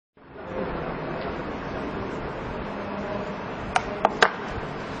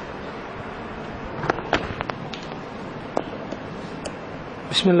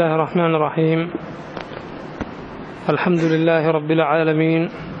بسم الله الرحمن الرحيم. الحمد لله رب العالمين،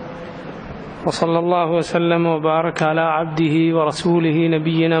 وصلى الله وسلم وبارك على عبده ورسوله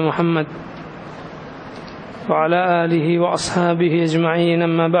نبينا محمد وعلى آله وأصحابه أجمعين،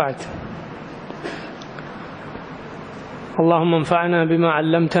 أما بعد. اللهم انفعنا بما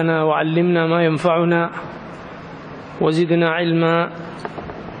علمتنا وعلمنا ما ينفعنا وزدنا علما.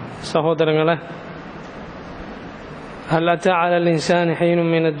 സഹോദരങ്ങളെ, هل أتى على الإنسان حين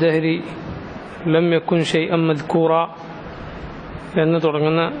من الدهر لم يكن شيئا مذكورا എന്ന്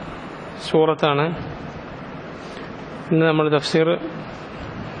തുടങ്ങുന്ന സൂറത്താണ് ഇന്ന് നമ്മൾ തഫ്സീർ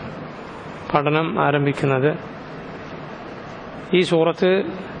പഠനം ആരംഭിക്കുന്നത്. ഈ സൂറത്ത്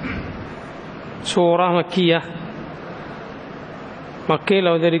സൂറ മക്കിയ, മക്കയിൽ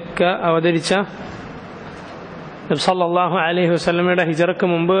അവതരിച്ച നബി സല്ലല്ലാഹു അലൈഹി വസല്ലമയുടെ ഹിജറക്ക്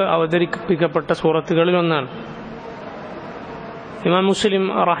മുമ്പ് അവതരിപ്പിക്കപ്പെട്ട സൂറത്തുകളിൽ ഒന്നാണ്. ഇമാം മുസ്ലിം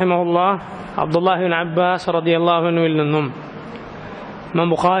റഹിമഹുല്ലാഹ് അബ്ദുല്ലാഹി ഇബ്നു അബ്ബാസ് റളിയല്ലാഹു അൻഹുവിൽ നിന്നും ഇമാം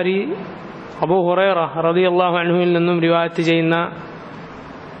ബുഖാരി അബൂ ഹുറൈറ റളിയല്ലാഹു അൻഹുവിൽ നിന്നും റിവായത്ത് ചെയ്യുന്ന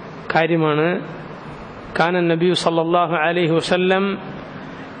കാര്യമാണ്. കാന നബിയു സല്ലല്ലാഹു അലൈഹി വസല്ലം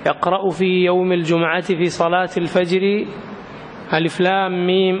യഖറഉ ഫീ യൗമിൽ ജുമുഅത്തി ഫീ സ്വലാത്തിൽ ഫജ്രി അലിഫ് ലാം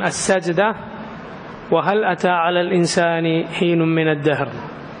മീം അസ്സജ്ദ വഹൽ അതാ അലൽ ഇൻസാനി ഹീനും മിനദ് ദഹർ.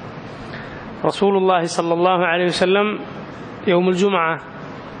 റസൂലുള്ളാഹി സല്ലല്ലാഹു അലൈഹി വസല്ലം യൗമുൽ ജുമുഅ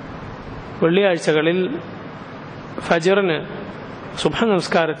വെള്ളിയാഴ്ചകളിൽ ഫജ്റിന് സുബ്ഹ്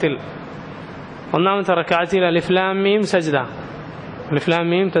നമസ്കാരത്തിൽ ഒന്നാമത്തെ റക്അത്തിൽ അലിഫ് ലാം മീം സജ്ദ, അലിഫ് ലാം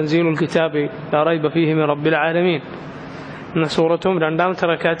മീം തൻസീലുൽ കിതാബി ലാ റൈബ ഫീഹി മിൻ റബ്ബിൽ ആലമീൻ എന്ന സൂറത്തും രണ്ടാമത്തെ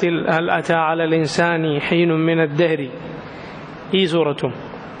റക്അത്തിൽ ഹൽ അതാ അലൽ ഇൻസാനി ഹീനും മിനദ് ദഹരി ഈ സൂറത്തും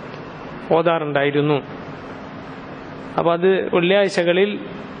ഓതാറുണ്ടായിരുന്നു. അപ്പോൾ അത് വെള്ളിയാഴ്ചകളിൽ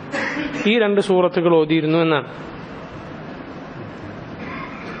ഈ രണ്ട് സൂറത്തുകൾ ഓതിയിരുന്നു എന്നാണ്.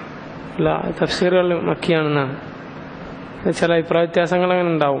 അല്ല, തഫ്സീറുകൾ മക്കിയാണെന്നാണ്. ചില അഭിപ്രായ വ്യത്യാസങ്ങൾ അങ്ങനെ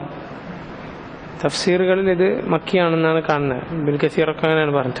ഉണ്ടാവും. തഫ്സീറുകളിൽ ഇത് മക്കിയാണെന്നാണ് കാണുന്നത്. ഇബ്നുൽ കസീറൊക്കെ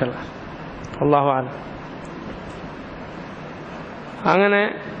അങ്ങനെയാണ് പറഞ്ഞിട്ടുള്ളത്. അല്ലാഹു അഅലം. അങ്ങനെ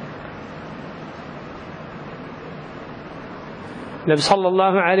നബി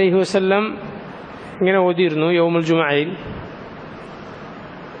സല്ലല്ലാഹു അലൈഹി വസല്ലം ഇങ്ങനെ ഓതിയിരുന്നു യൗമുൽ ജുമുഅയിൽ.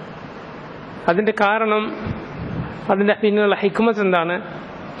 അതിൻ്റെ കാരണം, അതിൻ്റെ പിന്നിലുള്ള ഹിക്മത്ത് എന്താണ്?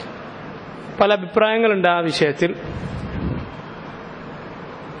 പല അഭിപ്രായങ്ങളുണ്ട് ആ വിഷയത്തിൽ.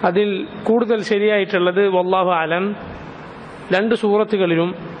 അതിൽ കൂടുതൽ ശരിയായിട്ടുള്ളത് വല്ലാഹു അലം, രണ്ട് സൂറത്തുകളിലും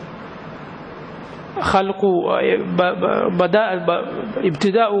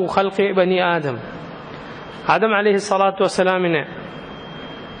ഇബ്തിദാഉ ഖൽഖി ബനി ആദം, ആദം അലൈഹി സ്വലാത്തു വസ്സലാമിനെ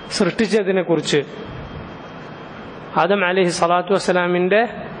സൃഷ്ടിച്ചതിനെ കുറിച്ച്, ആദം അലൈഹി സ്വലാത്തു വസ്സലാമിൻ്റെ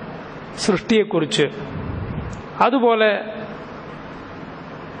സൃഷ്ടിയെക്കുറിച്ച്, അതുപോലെ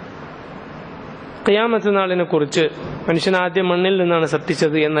ഖിയാമത്ത് നാളിനെ കുറിച്ച്, മനുഷ്യൻ ആദ്യം മണ്ണിൽ നിന്നാണ്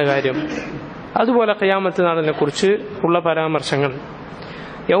സൃഷ്ടിച്ചത് എന്ന കാര്യം, അതുപോലെ ഖിയാമത്ത് നാളിനെ കുറിച്ച് ഉള്ള പരാമർശങ്ങൾ.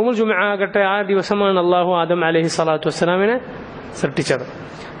 യൗമുൽ ജുമുഅ ആകട്ടെ, ആ ദിവസമാണ് അല്ലാഹു ആദം അലൈഹി സ്വലാത്തു വസ്സലാമിനെ സൃഷ്ടിച്ചത്.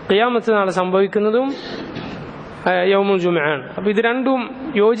 ഖിയാമത്ത് നാൾ സംഭവിക്കുന്നതും യൗമുൽ ജുമുഅയാണ്. അപ്പോൾ ഇത് രണ്ടും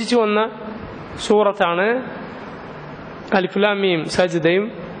യോജിച്ചു വന്ന സൂറത്താണ് അലിഫ് ലാം മീം സജ്ദയും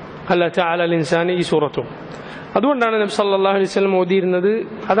ഹൽ അതാ അലൽ ഇൻസാനി ഈ സൂറത്തും. അതുകൊണ്ടാണ് നബി സല്ലല്ലാഹു അലൈഹി വസല്ലം ഓതിയിരുന്നത്.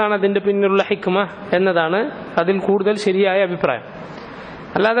 അതാണ് അതിൻ്റെ പിന്നിലുള്ള ഹിക്മ എന്നതാണ് അതിൽ കൂടുതൽ ശരിയായ അഭിപ്രായം.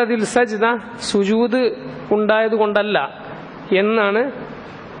 അല്ലാതെ അതിൽ സജ്ദ സുജൂദ് ഉണ്ടായത് കൊണ്ടല്ല എന്നാണ്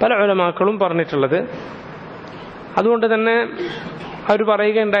പല ഉലമാക്കളും പറഞ്ഞിട്ടുള്ളത്. അതുകൊണ്ട് തന്നെ അവർ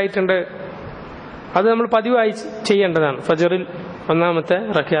പറയുകയുണ്ടായിട്ടുണ്ട്, അത് നമ്മൾ പതിവായി ചെയ്യേണ്ടതാണ്. ഫജ്റിൽ ഒന്നാമത്തെ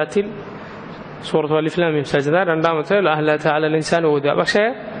റക്അത്തിൽ സൂറത്ത് അലിഫ് ലാം മീം സജ്ദ, രണ്ടാമത്തെ ഹൽ അതാ അലൽ ഇൻസാൻ ഓതുക. പക്ഷേ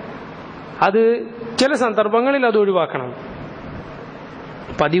അത് ചില സന്ദർഭങ്ങളിൽ അത് ഒഴിവാക്കണം.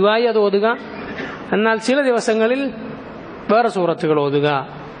 പതിവായി അത് ഓതുക, എന്നാൽ ചില ദിവസങ്ങളിൽ വേറെ സൂറത്തുകൾ ഓതുക.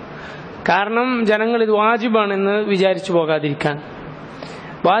 കാരണം ജനങ്ങൾ ഇത് വാജിബാണെന്ന് വിചാരിച്ചു പോകാതിരിക്കാൻ.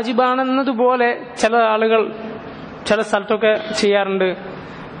 വാജിബാണെന്നതുപോലെ ചില ആളുകൾ ചില സ്ഥലത്തൊക്കെ ചെയ്യാറുണ്ട്.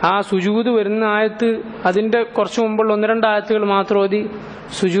 ആ സുജൂദ് വരുന്ന ആയത്ത് അതിൻ്റെ കുറച്ച് മുമ്പുള്ള ഒന്ന് രണ്ട് ആയത്തുകൾ മാത്രം ഓതി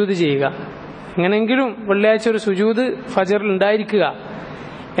സുജൂദ് ചെയ്യുക. എങ്ങനെയെങ്കിലും വെള്ളിയാഴ്ച ഒരു സുജൂദ് ഫജ്റിൽ ഉണ്ടായിരിക്കുക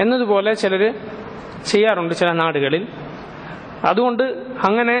എന്നതുപോലെ ചിലർ ചെയ്യാറുണ്ട് ചില നാടുകളിൽ. അതുകൊണ്ട്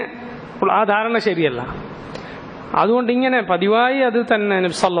അങ്ങനെ ആ ധാരണ ശരിയല്ല. അതുകൊണ്ട് ഇങ്ങനെ പതിവായി അത് തന്നെ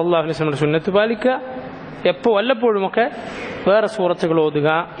നബി സല്ലല്ലാഹു അലൈഹി വസല്ലം സുന്നത്ത് പാലിക്കുക. എപ്പോൾ വല്ലപ്പോഴുമൊക്കെ വേറെ സൂറത്തുകൾ ഓതുക,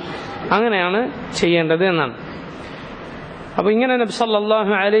 അങ്ങനെയാണ് ചെയ്യേണ്ടത് എന്നാണ്. അപ്പോൾ ഇങ്ങനെ നബി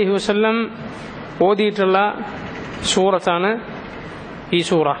സല്ലല്ലാഹു അലൈഹി വസല്ലം ഓതിയിട്ടുള്ള സൂറത്താണ് ഈ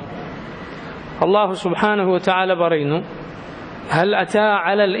സൂറ. അല്ലാഹു സുബ്ഹാനഹു വ തആല പറയുന്നു, هل أتى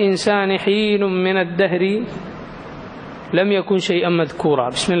على الإنسان حين من الدهر لم يكن شيئا مذكورا.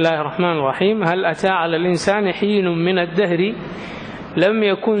 بسم الله الرحمن الرحيم. هل أتى على الإنسان حين من الدهر لم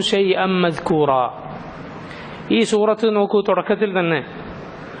يكن شيئا مذكورا. ഈ സൂറത്ത് നോക്കൂ, തുടക്കത്തിൽ തന്നെ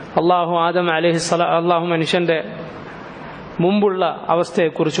അള്ളാഹു ആദം അള്ളാഹു മനുഷ്യന്റെ മുമ്പുള്ള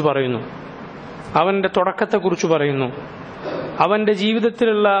അവസ്ഥയെക്കുറിച്ച് പറയുന്നു, അവന്റെ തുടക്കത്തെക്കുറിച്ച് പറയുന്നു, അവന്റെ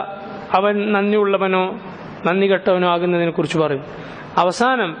ജീവിതത്തിലുള്ള അവൻ നന്ദിയുള്ളവനോ നന്ദി കെട്ടവനോ ആകുന്നതിനെ കുറിച്ച് പറയും.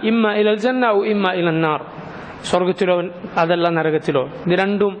 അവസാനം ഇമ്മ ഇലൽ ജന്ന ഔ ഇമ്മ ഇലൻ നാർ, സ്വർഗത്തിലോ അതല്ല നരകത്തിലോ, ഇത്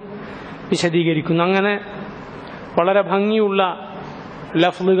രണ്ടും വിശദീകരിക്കുന്നു. അങ്ങനെ വളരെ ഭംഗിയുള്ള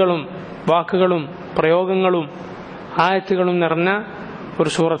ലഫ്ളുകളും വാക്കുകളും പ്രയോഗങ്ങളും ആയത്തുകളും നിറഞ്ഞ ഒരു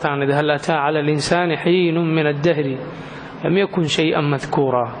സൂറത്താണിത്. ഹൽ അതാ അലൽ ഇൻസാനി ഹീനും മിനദ് ദഹ്രി ലം യകുൻ ശൈഅൻ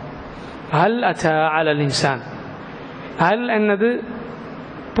മദ്കൂറാ. ഹൽ അതാ അലൽ ഇൻസാൻ. ഹൽ എന്നത്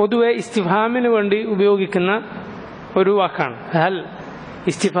പൊതുവെ ഇസ്തിഫാമിന് വേണ്ടി ഉപയോഗിക്കുന്ന ഒരു വാക്കാണ്. ഹൽ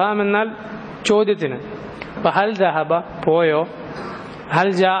ഇസ്തിഫാം എന്നാൽ ചോദ്യത്തിന്. ഹൽ ദഹബ പോയോ, ഹൽ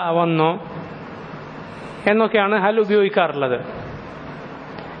ജാ വന്നോ എന്നൊക്കെയാണ് ഹൽ ഉപയോഗിക്കാറുള്ളത്.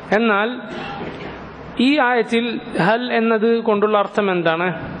 എന്നാൽ ഈ ആയത്തിൽ ഹൽ എന്നത് കൊണ്ടുള്ള അർത്ഥം എന്താണ്?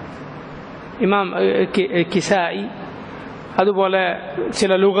 ഇമാം കിസായി അതുപോലെ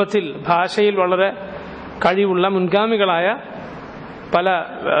ചില ലുഗത്തിൽ ഭാഷയിൽ വളരെ കഴിവുള്ള മുൻഗാമികളായ പല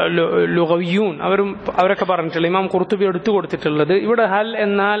ലുഗവിയൂൻ അവരൊക്കെ പറഞ്ഞിട്ടുള്ള ഇമാം ഖുർത്തുബി എടുത്തു കൊടുത്തിട്ടുള്ളത് ഇവിടെ ഹൽ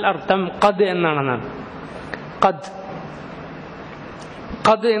എന്നാൽ അർത്ഥം ഖദ് എന്നാണെന്നാണ്.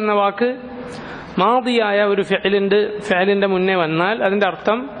 ഖദ് എന്ന വാക്ക് മാദിയായ ഒരു ഫിഅലിന്റെ മുന്നേ വന്നാൽ അതിന്റെ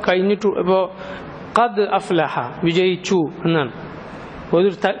അർത്ഥം കഴിഞ്ഞിട്ടു. ഇപ്പോ ഖദ് അഫ്ലഹ വിജയിച്ചു എന്നാണ്. ഒരു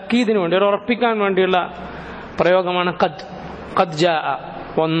തക്കീദിന് വേണ്ടി, ഒരു ഉറപ്പിക്കാൻ വേണ്ടിയുള്ള പ്രയോഗമാണ് ഖദ്. ഖദ് ജാഅ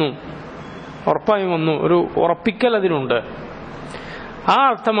വന്നു, ഉറപ്പായും വന്നു, ഒരു ഉറപ്പിക്കൽ അതിനുണ്ട്. ആ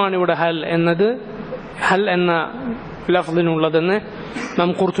അർത്ഥമാണ് ഇവിടെ ഹൽ എന്നത്, ഹൽ എന്ന ലഫ്ദിനുള്ളതെന്ന്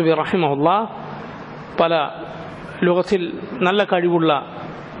ഇമാം ഖുർത്തുബി റഹിമഹുല്ലാഹ് പല ലുഗത്തിൽ നല്ല കഴിവുള്ള,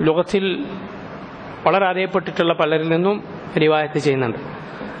 ലുഗത്തിൽ വളരെ അറിയപ്പെട്ടിട്ടുള്ള പലരിൽ നിന്നും റിവായത്ത് ചെയ്യുന്നുണ്ട്.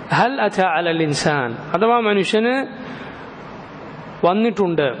 ഹൽ അതാ അലൽ ഇൻസാൻ അഥവാ മനുഷ്യന്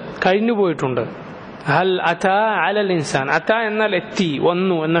വന്നിട്ടുണ്ട്, കഴിഞ്ഞുപോയിട്ടുണ്ട്. ഹൽ അതാ അലൽ ഇൻസാൻ, അതാ എന്നാൽ എത്തി,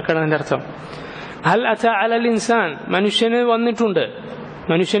 വന്നു എന്നൊക്കെയാണ് അതിന്റെ അർത്ഥം. ഹൽ അതാ അലൽ ഇൻസാൻ മനുഷ്യന് വന്നിട്ടുണ്ട്,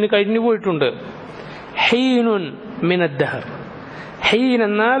 മനുഷ്യന് കഴിഞ്ഞുപോയിട്ടുണ്ട്. ഹീനുൻ മിനദ് ദഹർ. ഹീൻ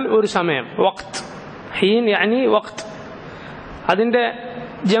എന്നാൽ ഒരു സമയം, വഖ്ത്. ഹീൻ യാനി വഖ്ത്. അതിന്റെ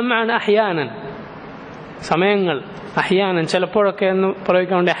ജംഅാണ് അഹ്യാനൻ, സമയങ്ങൾ. അഹ്യാനൻ ചിലപ്പോഴൊക്കെ എന്ന്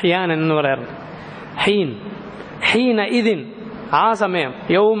പ്രയോഗിക്കാൻ വേണ്ടി അഹ്യാനൻ എന്ന് പറയാറുണ്ട്. ഹീൻ, ഹീന ഇദിൻ, ആ സമയം.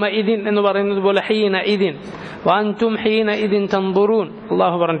 യൗമ ഇദിൻ എന്ന് പറയുന്നത് പോലെ ഹീന ഇദിൻ വഅൻതും ഹീന ഇദിൻ തൻദുറൂൻ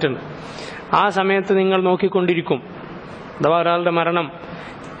അല്ലാഹു പറഞ്ഞിട്ടുണ്ട്. ആ സമയത്ത് നിങ്ങൾ നോക്കിക്കൊണ്ടിരിക്കും. അഥവാ ഒരാളുടെ മരണം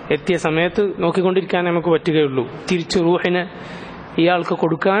എത്തിയ സമയത്ത് നോക്കിക്കൊണ്ടിരിക്കാൻ നമുക്ക് പറ്റുകയുള്ളൂ. തിരിച്ചു റൂഹിനെ ഇയാൾക്ക്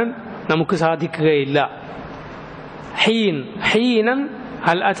കൊടുക്കാൻ നമുക്ക് സാധിക്കുകയില്ല. ഹീൻ, ഹീനൻ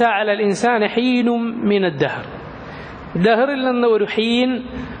ഹൽ അതാ അലൽ ഇൻസാനി ഹീനും മിനദ് ദഹർ. ദഹറിൽ നിന്ന് ഒരു ഹീൻ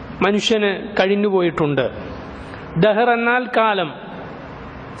മനുഷ്യന് കഴിഞ്ഞുപോയിട്ടുണ്ട്. ദഹർ എന്നാൽ കാലം,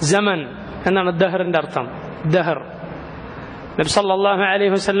 സമൻ എന്നാണ് ദഹറിന്റെ അർത്ഥം. ദഹർ നബി സല്ലല്ലാഹു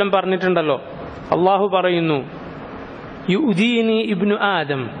അലൈഹി വസല്ലം പറഞ്ഞിട്ടുണ്ടല്ലോ, അള്ളാഹു പറയുന്നു യുദീനി ഇബ്നു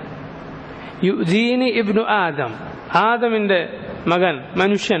ആദം, യുദീനി ഇബ്നു ആദം, ആദമിന്റെ മകൻ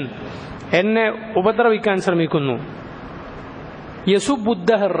മനുഷ്യൻ എന്നെ ഉപദ്രവിക്കാൻ ശ്രമിക്കുന്നു. യസുബ്ബു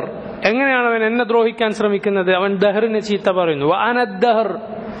ദഹർ, എങ്ങനെയാണ് അവൻ എന്നെ ദ്രോഹിക്കാൻ ശ്രമിക്കുന്നത്? അവൻ ദഹറിനെ ചീത്ത പറയുന്നു. വഅന ദഹർ,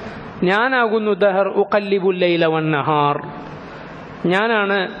 ഞാനാകുന്നു ദഹർ. ഉഖല്ലിബുൽ ലൈല വന്നഹാർ,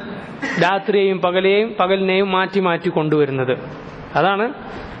 ഞാനാണ് രാത്രിയെയും പകലിനെയും മാറ്റി മാറ്റി കൊണ്ടുവരുന്നത്. അതാണ്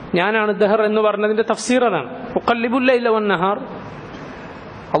ഞാനാണ് ദഹർ എന്ന് പറഞ്ഞതിന്റെ തഫ്സീർ അതാണ്. ഉഖല്ലിബുൽ ലൈല വന്നഹാർ,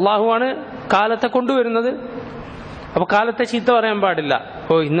 അള്ളാഹുവാണ് കാലത്തെ കൊണ്ടുവരുന്നത്. അപ്പൊ കാലത്തെ ചീത്ത പറയാൻ പാടില്ല.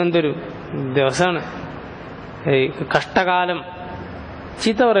 ഓ ഇന്നെന്തൊരു ദിവസമാണ്, കഷ്ടകാലം,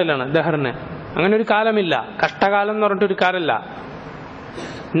 ചീത്ത പറയലാണ് ദഹറിന്. അങ്ങനെ ഒരു കാലമില്ല. കഷ്ടകാലം എന്ന് പറഞ്ഞിട്ടൊരു കാലല്ല.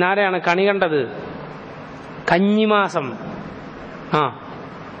 ഇന്നാരെയാണ് കണി കണ്ടത്? കഞ്ഞിമാസം.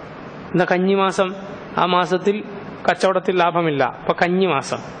 എന്താ കഞ്ഞിമാസം? ആ മാസത്തിൽ കച്ചവടത്തിൽ ലാഭമില്ല, അപ്പൊ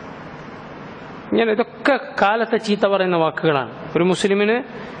കഞ്ഞിമാസം. ഇങ്ങനെ ഇതൊക്കെ കാലത്തെ ചീത്ത പറയുന്ന വാക്കുകളാണ്. ഒരു മുസ്ലിമിന്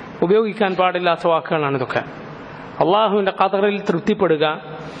ഉപയോഗിക്കാൻ പാടില്ലാത്ത വാക്കുകളാണ് ഇതൊക്കെ. അള്ളാഹുവിന്റെ ഖദറിൽ തൃപ്തിപ്പെടുക,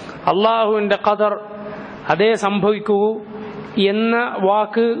 അള്ളാഹുവിന്റെ ഖദർ അതേ സംഭവിക്കൂ എന്ന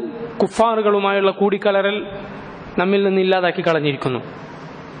വാക്ക് കുഫാറുകളുമായുള്ള കൂടിക്കലറൽ നമ്മിൽ നിന്ന് ഇല്ലാതാക്കി കളഞ്ഞിരിക്കുന്നു.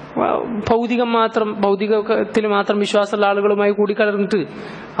 ഭൗതികത്തിൽ മാത്രം വിശ്വാസമുള്ള ആളുകളുമായി കൂടിക്കലർന്നിട്ട്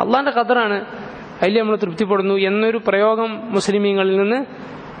അള്ളാന്റെ ഖദറാണ്, അതിൽ നമ്മൾ തൃപ്തിപ്പെടുന്നു എന്നൊരു പ്രയോഗം മുസ്ലിമീങ്ങളിൽ നിന്ന്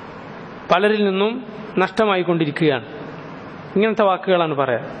പലരിൽ നിന്നും നഷ്ടമായിക്കൊണ്ടിരിക്കുകയാണ്. ഇങ്ങനത്തെ വാക്കുകളാണ്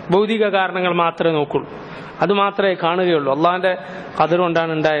പറയാം. ഭൗതിക കാരണങ്ങൾ മാത്രമേ നോക്കുള്ളൂ, അത് മാത്രമേ കാണുകയുള്ളൂ. അള്ളാന്റെ ഖദർ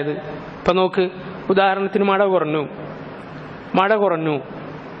കൊണ്ടാണ് ഉണ്ടായത്. ഇപ്പൊ നോക്ക്, ഉദാഹരണത്തിന് മഴ കുറഞ്ഞു, മഴ കുറഞ്ഞു,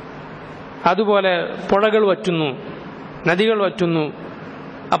 അതുപോലെ പുഴകൾ വറ്റുന്നു, നദികൾ വറ്റുന്നു.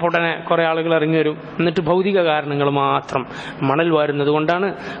 അപ്പോൾ ഉടനെ കുറേ ആളുകൾ ഇറങ്ങി വരും. എന്നിട്ട് ഭൗതിക കാരണങ്ങൾ മാത്രം, മണൽ വാരുന്നത് കൊണ്ടാണ്,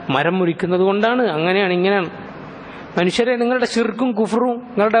 മരം മുറിക്കുന്നത് കൊണ്ടാണ്, അങ്ങനെയാണ് ഇങ്ങനെയാണ്. മനുഷ്യരെ, നിങ്ങളുടെ ശിർക്കും കുഫറും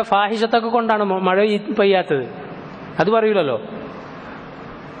നിങ്ങളുടെ ഫാഹിഷത്തൊക്കെ കൊണ്ടാണ് മഴ പെയ്യാത്തത്. അത് പറയൂലല്ലോ.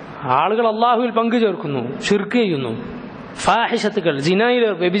 ആളുകൾ അള്ളാഹുവിൽ പങ്കു ചേർക്കുന്നു, ഷിർക്ക് ചെയ്യുന്നു, ഫാഹിഷത്തുകൾ സിനായിൽ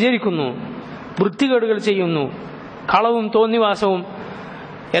വ്യഭിചരിക്കുന്നു, വൃത്തികേടുകൾ ചെയ്യുന്നു, കളവും തോന്നിവാസവും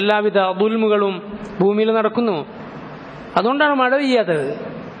എല്ലാവിധ ദുൽമുകളും ഭൂമിയിൽ നടക്കുന്നു. അതുകൊണ്ടാണ് മഴ പെയ്യാത്തത്.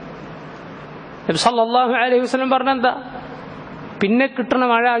 നബി സല്ലല്ലാഹു അലൈഹി വസല്ലം പറഞ്ഞെന്താ? പിന്നെ കിട്ടുന്ന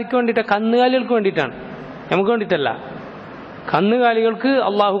മഴ ആർക്ക് വേണ്ടിയിട്ടാണ്? കന്നുകാലികൾക്ക് വേണ്ടിയിട്ടാണ്, നമുക്ക് വേണ്ടിയിട്ടല്ല. കന്നുകാലികൾക്ക്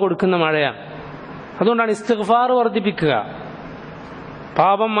അള്ളാഹു കൊടുക്കുന്ന മഴയാണ്. അതുകൊണ്ടാണ് ഇസ്തിഗ്ഫാർ വർദ്ധിപ്പിക്കുക.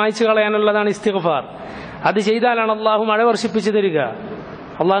 പാപം മായ്ച്ചു കളയാനുള്ളതാണ് ഇസ്തിഗ്ഫാർ. അത് ചെയ്താലാണ് അള്ളാഹു മഴ വർഷിപ്പിച്ചു തരിക.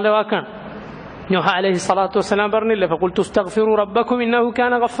 അള്ളാഹിന്റെ വാക്കാണ്. നൂഹ് അലൈഹി സ്വലാത്തു വസ്സലാം പറഞ്ഞില്ലേ, ഫഖുൽതു ഇസ്തഗ്ഫിറൂ റബ്ബക്കും ഇന്നഹു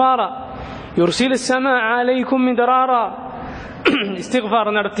കാന ഗഫാറ യുർസിലുസ് സമാഅ അലൈക്കും മിദ്റാറ. ഇസ്തിഗ്ഫാർ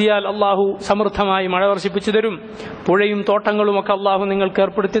നടത്തിയാൽ അള്ളാഹു സമൃദ്ധമായി മഴ വർഷിപ്പിച്ചു തരും. പുഴയും തോട്ടങ്ങളും ഒക്കെ അള്ളാഹു നിങ്ങൾക്ക്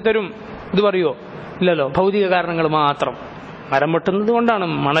ഏർപ്പെടുത്തി തരും. ഇത് പറയോ? ഇല്ലല്ലോ. ഭൗതിക കാരണങ്ങൾ മാത്രം. മരം വെട്ടുന്നത് കൊണ്ടാണ്,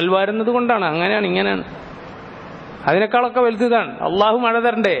 മണൽ വാരുന്നത് കൊണ്ടാണ്, അങ്ങനെയാണ് ഇങ്ങനെയാണ്. അതിനേക്കാളൊക്കെ വലുതാണ്. അള്ളാഹു മഴ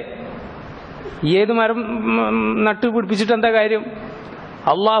തരണ്ടേ? ഏത് മരം നട്ടു പിടിപ്പിച്ചിട്ട് എന്താ കാര്യം?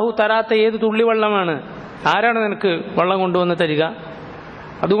 അള്ളാഹു തരാത്ത ഏത് തുള്ളി വെള്ളമാണ്? ആരാണ് നിനക്ക് വെള്ളം കൊണ്ടുവന്ന് തരിക?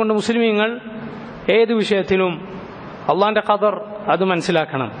 അതുകൊണ്ട് മുസ്ലിമീങ്ങൾ ഏത് വിഷയത്തിലും അള്ളാഹിന്റെ ഖദർ അത്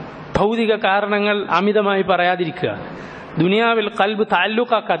മനസ്സിലാക്കണം. ഭൗതിക കാരണങ്ങൾ അമിതമായി പറയാതിരിക്കുക, ദുനിയാവിൽ ഖൽബ്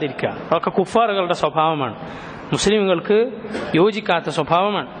താല്ലുക്കാക്കാതിരിക്കുക. അതൊക്കെ കുഫാറുകളുടെ സ്വഭാവമാണ്, മുസ്ലിമുകൾക്ക് യോജിക്കാത്ത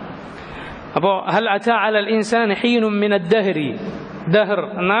സ്വഭാവമാണ്. അപ്പോൾ ഹൽ അതാ അലൽ ഇൻസാൻ ഹീനും മിനദ് ദഹ്രി, ദഹർ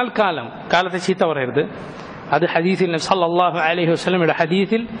എന്നാൽ കാലം, കാലത്തെ ചീത്ത പറയരുത്. അത് ഹദീസിൽ നബി സല്ലല്ലാഹു അലൈഹി വസല്ലമയുടെ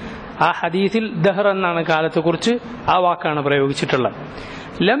ഹദീസിൽ, ആ ഹദീസിൽ ദഹർ എന്നാണ് കാലത്തെക്കുറിച്ച് ആ വാക്കാണ് പ്രയോഗിച്ചിട്ടുള്ളത്.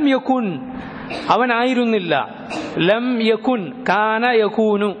 ലം യകുൻ, അവനായിരുന്നില്ല. ലം യകുൻ, കാന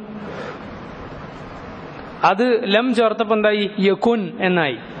യകൂനു. അത് ലം ചേർത്തപ്പോൾ എന്തായി? യകുൻ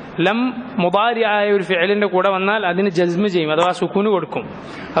എന്നായി. ലം മുദാരി ആയ ഒരു ഫിഅലിന്റെ കൂടെ വന്നാൽ അതിന് ജസ്മ് ചെയ്യും, അഥവാ സുക്കൂന് കൊടുക്കും.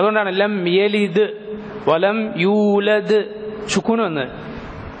 അതുകൊണ്ടാണ് ലം യലിദ് വലം യൂലദ് സുക്കൂന് വന്ന്.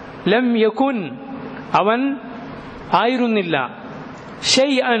 ലം യകുൻ, അവൻ ആയിരുന്നില്ല.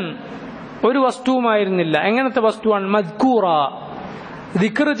 ഷൈഅൻ, ഒരു വസ്തുവുമായിരുന്നില്ല. എങ്ങനത്തെ വസ്തുവാണ്? മദ്കൂറ,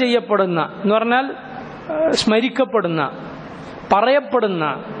 ദിക്ർ ചെയ്യപ്പെടുന്ന എന്ന് പറഞ്ഞാൽ സ്മരിക്കപ്പെടുന്ന, പറയപ്പെടുന്ന.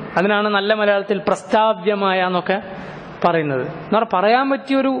 അതിനാണ് നല്ല മലയാളത്തിൽ പ്രസ്താവ്യമായ എന്നൊക്കെ പറയുന്നത്. എന്ന് പറഞ്ഞാൽ പറയാൻ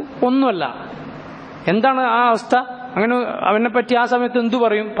പറ്റിയൊരു ഒന്നുമല്ല. എന്താണ് ആ അവസ്ഥ? അങ്ങനെ അവനെ പറ്റി ആ സമയത്ത് എന്തു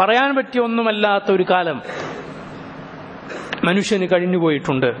പറയും? പറയാൻ പറ്റിയ ഒന്നുമല്ലാത്ത ഒരു കാലം മനുഷ്യന്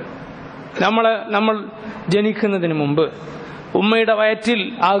കഴിഞ്ഞുപോയിട്ടുണ്ട്. നമ്മൾ ജനിക്കുന്നതിന് മുമ്പ്, ഉമ്മയുടെ വയറ്റിൽ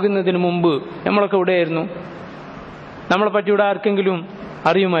ആകുന്നതിന് മുമ്പ് നമ്മളൊക്കെ എവിടെയായിരുന്നു? നമ്മളെ പറ്റി ഇവിടെ ആർക്കെങ്കിലും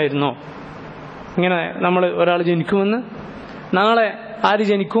അറിയുമായിരുന്നോ? ഇങ്ങനെ നമ്മൾ ഒരാൾ ജനിക്കുമെന്ന്, നാളെ ആര്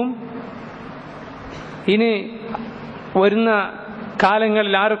ജനിക്കും, ഇനി വരുന്ന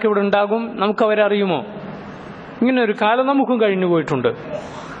കാലങ്ങളിൽ ആരൊക്കെ ഇവിടെ ഉണ്ടാകും, നമുക്കവരെ അറിയുമോ? ഇങ്ങനെ ഒരു കാലം നമുക്കും കഴിഞ്ഞു പോയിട്ടുണ്ട്.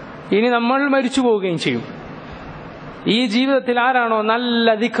 ഇനി നമ്മൾ മരിച്ചു പോവുകയും ചെയ്യും. ഈ ജീവിതത്തിൽ ആരാണോ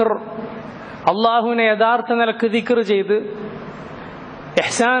നല്ല ദിക്ർ, അള്ളാഹുവിനെ യഥാർത്ഥ നിലക്ക് ദിക്ർ ചെയ്ത്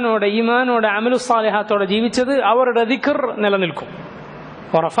ഇഹ്സാനോടെ, ഈമാനോടെ, അമലു സാലിഹാത്തോടെ ജീവിച്ചത്, അവരുടെ ദിക്ർ നിലനിൽക്കും.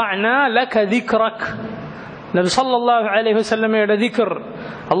 വറഫഅനാ ലക ദിക്റക്, നബി സല്ലല്ലാഹു അലൈഹി വസല്ലമയുടെ ദിക്ർ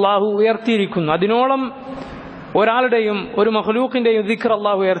അള്ളാഹു ഉയർത്തിയിരിക്കുന്നു. അതിനോളം ഒരാളുടെയും ഒരു മഖ്ലൂഖിന്റെയും ദിക്ർ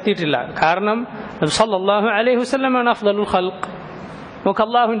അള്ളാഹു ഉയർത്തിയിട്ടില്ല. കാരണം നബി സല്ലല്ലാഹു അലൈഹി വസല്ലമയാണ് അഫ്ദലുൽ ഖൽഖ്. നമുക്ക്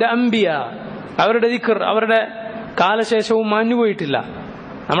അള്ളാഹുവിന്റെ അംബിയ, അവരുടെ ദിക്ർ അവരുടെ കാലശേഷവും മാഞ്ഞുപോയിട്ടില്ല.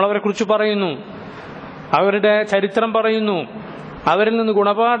 നമ്മളവരെ കുറിച്ച് പറയുന്നു, അവരുടെ ചരിത്രം പറയുന്നു, അവരിൽ നിന്ന്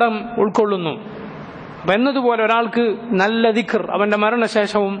ഗുണപാഠം ഉൾക്കൊള്ളുന്നു. അപ്പം എന്നതുപോലെ ഒരാൾക്ക് നല്ല ദിക്ർ അവന്റെ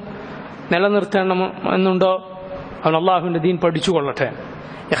മരണശേഷവും നിലനിർത്തണം എന്നുണ്ടോ? അവൻ അള്ളാഹുവിന്റെ ദീൻ പഠിച്ചുകൊള്ളട്ടെ,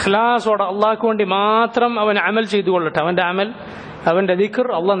 ഇഖ്ലാസോടെ അള്ളാഹ്ക്ക് വേണ്ടി മാത്രം അവൻ അമൽ ചെയ്തു കൊള്ളട്ടെ. അവന്റെ അമൽ, അവന്റെ ദിക്ർ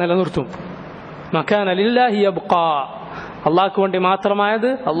അള്ളാഹ് നിലനിർത്തും. മകാന ലില്ലാഹി യബ്ഖാ, അള്ളാഹ്ക്ക് വേണ്ടി മാത്രമായത്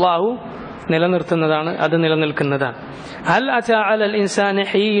അള്ളാഹു നിലനിർത്തുന്നതാണ്, അത് നിലനിൽക്കുന്നതാണ്. ഹൽ അതാ അലൽ ഇൻസാനി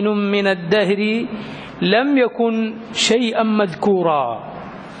ഹീനും മിനദ് ദഹ്രി ലം യകുൻ ഷൈഅൻ മദ്കൂറാ,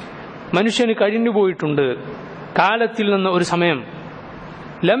 മനുഷ്യന് കഴിഞ്ഞുപോയിട്ടുണ്ട് കാലത്തിൽ നിന്ന് ഒരു സമയം.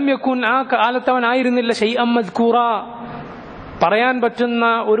 ലം യകുൻ, ആ കാലത്തവനായിരുന്നില്ല. ഷൈഅൻ മദ്കൂറാ, പറയാൻ പറ്റുന്ന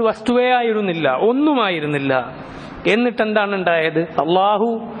ഒരു വസ്തുവേ ആയിരുന്നില്ല, ഒന്നുമായിരുന്നില്ല. എന്നിട്ട് എന്താണ് ഉണ്ടായത്? അള്ളാഹു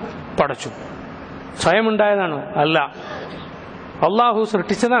പടച്ചു. സ്വയം ഉണ്ടായതാണോ? അല്ല, അള്ളാഹു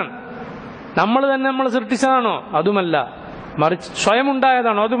സൃഷ്ടിച്ചതാണ്. നമ്മൾ സൃഷ്ടിച്ചതാണോ? അതുമല്ല. മറിച്ച് സ്വയം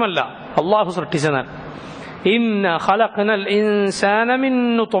ഉണ്ടായതാണോ? അതുമല്ല, അള്ളാഹു സൃഷ്ടിച്ചതാണ്. ഇന്ന ഖലഖനൽ ഇൻസാന മിൻ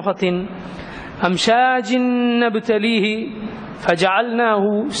നുത്ഫത്തിൻ അംശാജിൻ നബ്തലീഹി فجعلناه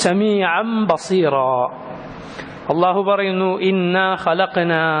سميعا بصيرا الله പറയുന്നു إنا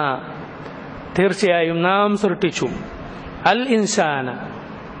خلقنا തീർച്ചയായും നാം സൃഷ്ടിച്ചു അൽ ഇൻസാന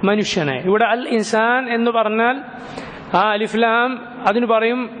മനുഷ്യനെ. ഇവിടെ അൽ ഇൻസാൻ എന്ന് പറഞ്ഞാൽ ആ അലിഫ് ലാം അതിന്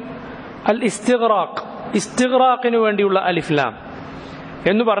പറയും അൽ ഇസ്തിഗ്റാഖ്, ഇസ്തിഗ്റാഖിന് വേണ്ടിയുള്ള അലിഫ് ലാം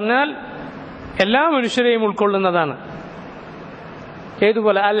എന്ന് പറഞ്ഞാൽ എല്ലാ മനുഷ്യരെയും ഉൾക്കൊള്ളുന്നതാണ്.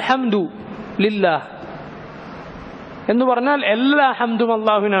 ഏതുപോലെ അൽഹംദു ലില്ലാഹ് എന്ന് പറഞ്ഞാൽ എല്ലാ ഹംദും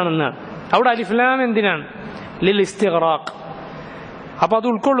അല്ലാഹുവിനാണെന്നാണ്. അവിടെ അലിഫ് ലാം എന്തിനാണ്? ലിൽ ഇസ്തിഗ്റാഖ്. അപ്പൊ അത്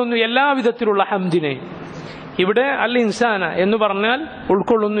ഉൾക്കൊള്ളുന്നു എല്ലാ വിധത്തിലുള്ള ഹംദിനെയും. ഇവിടെ അൽ ഇൻസാന എന്ന് പറഞ്ഞാൽ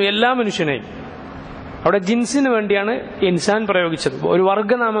ഉൾക്കൊള്ളുന്നു എല്ലാ മനുഷ്യനെയും. അവിടെ ജിൻസിന് വേണ്ടിയാണ് ഇൻസാൻ പ്രയോഗിച്ചത്, ഒരു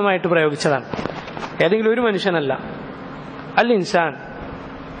വർഗനാമമായിട്ട് പ്രയോഗിച്ചതാണ്, ഏതെങ്കിലും ഒരു മനുഷ്യനല്ല. അൽ ഇൻസാൻ.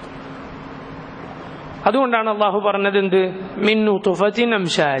 അതുകൊണ്ടാണ് അള്ളാഹു പറഞ്ഞത് എന്ത്? മിൻ നുത്ഫത്തിൻ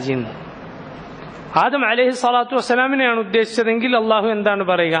അംശാജിൻ. ആദം അലൈഹി സ്വലാത്തു വസ്സലാമിനെയാണ് ഉദ്ദേശിച്ചതെങ്കിൽ അള്ളാഹു എന്താണ്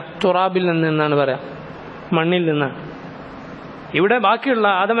പറയുക? തുറാബിൽ നിന്ന് എന്നാണ് പറയുക, മണ്ണിൽ നിന്നാണ്. ഇവിടെ ബാക്കിയുള്ള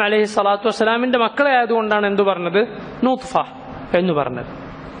ആദം അലൈഹി സ്വലാത്തു വസ്സലാമിന്റെ മക്കളെ ആയതുകൊണ്ടാണ് എന്തു പറഞ്ഞത്? നൂത്ഫ എന്ന് പറഞ്ഞത്.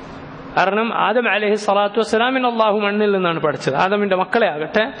 കാരണം ആദം അലൈഹി സ്വലാത്തു വസ്സലാമിന് അള്ളാഹു മണ്ണിൽ നിന്നാണ് പഠിച്ചത്. ആദമിന്റെ മക്കളെ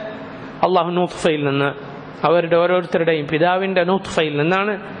ആകട്ടെ അള്ളാഹു നൂത്ഫയിൽ നിന്ന്, അവരുടെ ഓരോരുത്തരുടെയും പിതാവിന്റെ നൂത്ഫയിൽ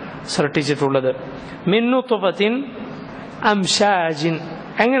നിന്നാണ് സൃഷ്ടിച്ചിട്ടുള്ളത്. മിൻ നുത്ഫത്തിൻ അംശാജിൻ.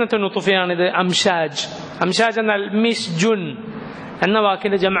 എങ്ങനത്തെ നുത്ഫയാണിത്? അംശാജ്. അംശാജ് എന്നാൽ മിസ്ജുൻ എന്ന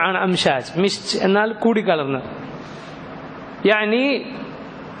വാക്കിന്റെ ജംആണ് അംശാജ്. മിസ് എന്നാൽ കൂടിക്കലർന്ന്. യാനി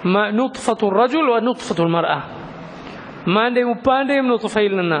നുത്ഫത്തു റജുൽ വ നുത്ഫത്തുൽ മർഅ. ഉമ്മാന്റെയും ഉപ്പാന്റെയും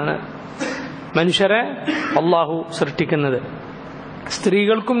നുത്ഫയിൽ നിന്നാണ് മനുഷ്യരെ അള്ളാഹു സൃഷ്ടിക്കുന്നത്.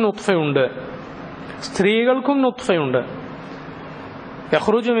 സ്ത്രീകൾക്കും നുത്ഫയുണ്ട്, സ്ത്രീകൾക്കും നുത്ഫയുണ്ട്.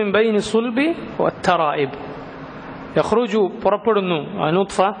 യഖ്റുജു മിൻ ബൈനി സുൽബി വത്തറായിബ്. യഖ്റുജു പുറപ്പെടുന്നു ആ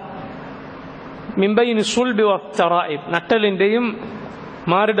നുത്ഫ മിൻ ബൈനി സുൽബി വത്തറായിബ്, നട്ടലിന്റെയും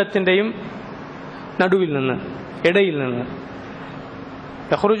മാറിടത്തിന്റെയും നടുവിൽ നിന്ന്, ഇടയിൽ നിന്ന്.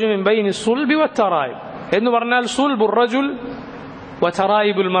 യഖ്റുജു മിൻ ബൈനി സുൽബി വത്തറായിബ് എന്ന് പറഞ്ഞാൽ സുൽബുർ റജുൽ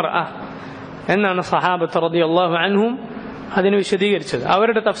വതറായിബുൽ മർഅ എന്നാണ് സഹാബത്ത് റളിയല്ലാഹു അൻഹും അതിനെ വിശദീകരിച്ചത്.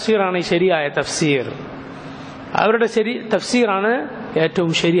 അവരുടെ തഫ്സീറാണ് ഈ ശരിയായ തഫ്സീർ. അവരുടെ തഫ്സീറാണ്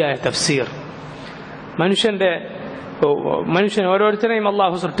ഏറ്റവും ശരിയായ തഫ്സീർ. മനുഷ്യൻ ഓരോരുത്തരെയും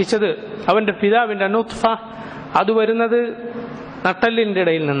അള്ളാഹു സൃഷ്ടിച്ചത് അവന്റെ പിതാവിന്റെ നുത്ഫ, അത് വരുന്നത് നട്ടലിന്റെ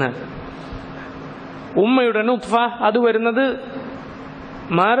ഇടയിൽ നിന്ന്. ഉമ്മയുടെ നുത്ഫ അത് വരുന്നത്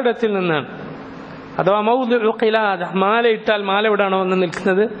മാറിടത്തിൽ നിന്നാണ്. അഥവാ മൗദിഉ ഖിലാദ, മാല ഇട്ടാൽ മാല എവിടെയാണോ വന്ന്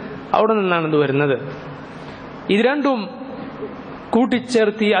നിൽക്കുന്നത് അവിടെ നിന്നാണ് ഇത് വരുന്നത്. ഇത് രണ്ടും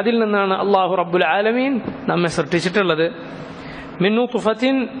കൂട്ടിച്ചേർത്തി അതിൽ നിന്നാണ് അല്ലാഹു റബ്ബുൽ ആലമീൻ നമ്മെ സൃഷ്ടിച്ചിട്ടുള്ളത്. മിൻ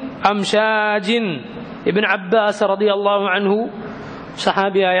നുത്ഫത്തിൻ അംശാജിൻ. ഇബ്നു അബ്ബാസ് റളിയല്ലാഹു അൻഹു,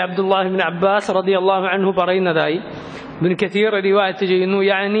 സഹാബിയായ അബ്ദുല്ലാഹി ഇബ്നു അബ്ബാസ് റളിയല്ലാഹു അൻഹു പറയുന്നതായി ഇബ്നു കസീർ റിവായത്ത് ചെയ്യുന്നു,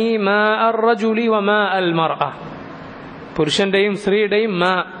 യാനി മാ അർ-റജുലി വമാ അൽ-മർഅ. പുരുഷന്റെയും സ്ത്രീയുടെയും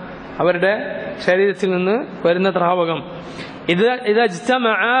മാ, അവരുടെ ശരീരത്തിൽ നിന്ന് വരുന്ന ദ്രാവകം, ഇദാ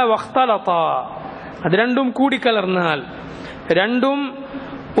ഇജ്തമഅ വഖ്തലത, അത് രണ്ടും കൂടിക്കലർന്നാൽ, രണ്ടും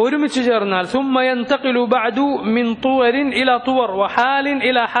ഒരുമിച്ച് ചേർന്നാൽ, സുമ്മ യന്തഖിലു ബഅദു മിൻ തുവറിൻ ഇലാ തുവർ വഹാലിൻ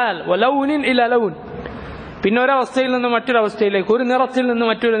ഇലാ ഹാൽ വലൗനിൻ ഇലാ ലൗൻ. പിന്നെ ഒരവസ്ഥയിൽ നിന്ന് മറ്റൊരവസ്ഥയിലേക്ക്, ഒരു നിറത്തിൽ നിന്ന്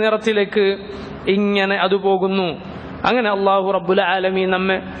മറ്റൊരു നിറത്തിലേക്ക് ഇങ്ങനെ അത് പോകുന്നു. അങ്ങനെ അല്ലാഹു റബ്ബുൽ ആലമീൻ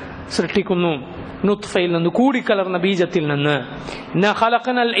നമ്മെ സൃഷ്ടിക്കുന്നു നുത്ഫയിൽ നിന്ന്, കൂടിക്കലർന്ന ബീജത്തിൽ നിന്ന്. ഇന്നാ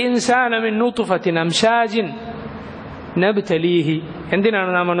ഖലഖനൽ ഇൻസാന മിൻ നുത്ഫത്തിൻ അംശാജിൻ നബ്തലീഹി. എന്തിനാണ്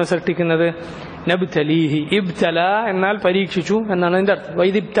നാം അവനെ സൃഷ്ടിക്കുന്നത്? നബ്തലീഹി. ഇബ്തല എന്നാൽ പരീക്ഷിച്ചു എന്നാണ് അതിന്റെ അർത്ഥം.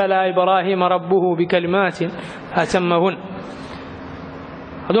 വൈദിബ്തല ഇബ്രാഹിമ റബ്ബുഹു ബികലിമാത്തിൻ ഫഅതമ്മഹുൻ.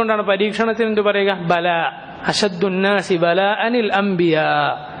 അതുകൊണ്ടാണ് പരീക്ഷണത്തിന് എന്ത് പറയുക? ബല. അശദ്ദുന്നാസി ബലാഅനിൽ അംബിയാ.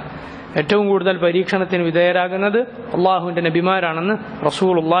 ഏറ്റവും കൂടുതൽ പരീക്ഷണത്തിന് വിധേയരാകുന്നത് അള്ളാഹുവിന്റെ നബിമാരാണെന്ന്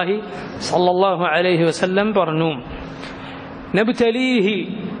റസൂലുള്ളാഹി സ്വല്ലല്ലാഹു അലൈഹി വസല്ലം പറഞ്ഞു. നബ്തലീഹി,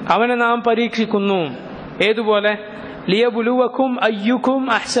 അവനെ നാം പരീക്ഷിക്കുന്നു. ഏതുപോലെ? ലിയബ്ലുവക്കും അയ്യുക്കും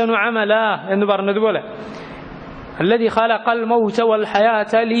അഹ്സനു അമല എന്ന് പറഞ്ഞതുപോലെ, الذي خلق الموت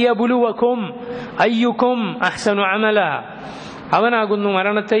والحياة ليبلوكم أيكم أحسن عملا. അവനാകുന്നു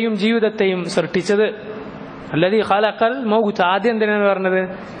മരണത്തെയും ജീവിതത്തെയും സൃഷ്ടിച്ചത്. الذي خلق الموت, ആദ്യം എന്തിനാണ് പറഞ്ഞത്?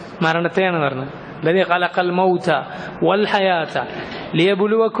 മരണത്തെയാണ് പറഞ്ഞത്. الذي خلق الموت والحياة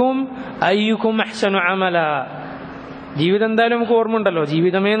ليبلوكم أيكم أحسن عملا. ജീവിതം എന്തായാലും നമുക്ക് ഓർമ്മയുണ്ടല്ലോ,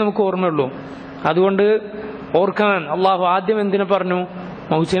 ജീവിതമേ നമുക്ക് ഓർമ്മയുള്ളൂ. അതുകൊണ്ട് ഓർക്കാൻ അള്ളാഹു ആദ്യം എന്തിനെ പറഞ്ഞു?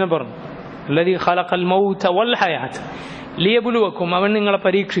 മൗത്തിനെ പറഞ്ഞു. الذي خلق الموت والحياة ليبلوكم, അവൻ നിങ്ങളെ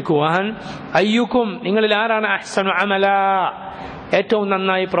പരീക്ഷിക്കുവാൻ, അയ്യുക്കും, നിങ്ങളിൽ ആരാണ് അഹ്സനു അമല, ഏറ്റവും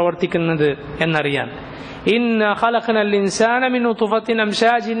നന്നായി പ്രവർത്തിക്കുന്നത് എന്നറിയാൻ. ഇന്ന ഖലഖനൽ ഇൻസാന മിൻ നുത്ഫത്തിൻ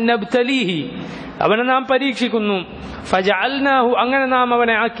അംശാജിൻ നബ്തലീഹി അവനെ നാം പരീക്ഷിക്കുന്നു. ഫജഅൽനാഹു അങ്ങനെ നാം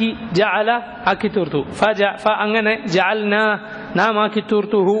അവനെ ആക്കി, ജഅല ആക്കി തീർത്തു, അങ്ങനെ ജഅൽനാ നാം ആക്കി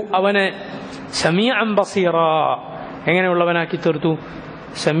തീർത്തുഹു അവനെ സമീഅൻ ബസീറ എങ്ങനെയുള്ളവനാക്കി തീർത്തു?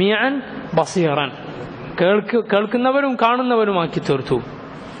 സമീഅൻ ബസീറൻ കേൾക്കുന്നവരും കാണുന്നവരുമാക്കി തീർത്തു.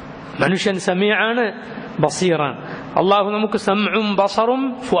 മനുഷ്യൻ സമീഅാണ്, ബസീറാൻ. അള്ളാഹു നമുക്ക് സമഉം ബസറും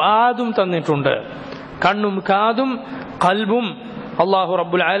ഫുആദും തന്നിട്ടുണ്ട്. കണ്ണും കാതും ഖൽബും അല്ലാഹു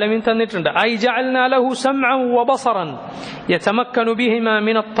റബ്ബുൽ ആലമീൻ തന്നിട്ടുണ്ട്. ഐ ജഅൽനാ ലഹു സമഅൻ വബസറൻ യതമക്കനു ബിഹിമാ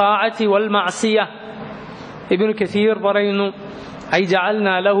മിന അത്താഅതി വൽ മഅസിയ. ഇബ്നു കസീർ പറയുന്നു ഐ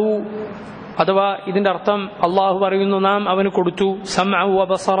ജഅൽനാ ലഹു, അഥവാ ഇതിന്റെ അർത്ഥം അല്ലാഹു പറയുന്നു നാം അവന് കൊടുത്തു സമഅൻ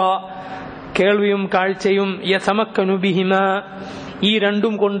വബസറ കേൾവിയും കാഴ്ചയും, യതമക്കനു ബിഹിമാ ഈ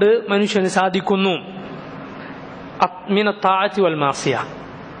രണ്ടും കൊണ്ട് മനുഷ്യന് സാധിക്കുന്നു, മിന അത്താഅതി വൽ മഅസിയ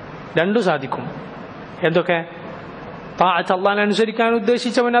രണ്ടും സാധിക്കും. എന്തൊക്കെ? താഅത്ത് അല്ലാഹുവിനെ അനുസരിക്കാൻ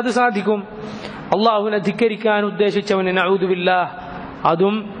ഉദ്ദേശിച്ചവൻ അത് സാധിക്കും, അല്ലാഹുവിനെ ധിക്കരിക്കാൻ ഉദ്ദേശിച്ചവന് നഊദു ബില്ലാഹ്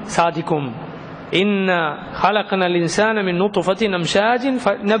അതും സാധിക്കും. ഇന്ന ഖലഖനൽ ഇൻസാന മിൻ നുത്ഫത്തിൻ അംശാജിൻ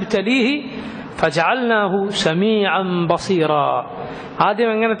നബ്തലീഹി ഫജഅൽനാഹു സമീഅൻ ബസീറ. ആദ്യം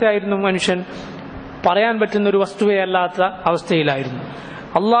എങ്ങനത്തെ ആയിരുന്നു മനുഷ്യൻ? പറയാൻ പറ്റുന്ന ഒരു വസ്തുവേ അല്ലാത്ത അവസ്ഥയിലായിരുന്നു.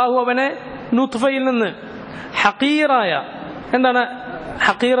 അല്ലാഹു അവനെ നുത്ഫയിൽ നിന്ന് ഹഖീറായ, എന്താണ്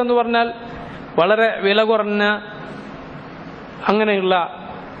ഹഖീർ എന്ന് പറഞ്ഞാൽ? വളരെ വില കുറഞ്ഞ അങ്ങനെയുള്ള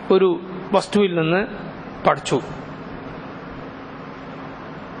ഒരു വസ്തുവിൽ നിന്ന് പഠിച്ചു.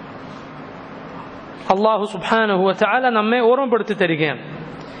 അല്ലാഹു സുബ്ഹാനഹു വ തആല നമ്മെ ഓർമ്മപ്പെടുത്തി തരികയാണ്.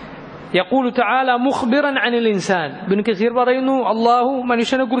 യഖൂലു തആല മുഖ്ബിറൻ അനിൽ ഇൻസാൻ. ഇബ്നു കസീർ പറയുന്നു അല്ലാഹു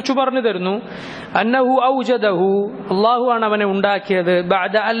മനുഷ്യനെ കുറിച്ച് പറഞ്ഞു തരുന്നു, അന്നഹു ഔജദഹു അല്ലാഹു ആണ് അവനെ ഉണ്ടാക്കിയത്,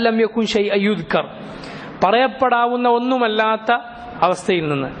 ബഅദ അൻ ലം യകുൻ ശൈഅൻ യുദ്കർ പറയപ്പെടാവുന്ന ഒന്നുമല്ലാത്ത അവസ്ഥയിൽ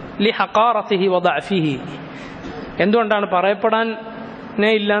നിന്ന്, ലി ഹഖാറതിഹി വ ദഅഫിഹി. എന്തുകൊണ്ടാണ് പറയപ്പെടാൻ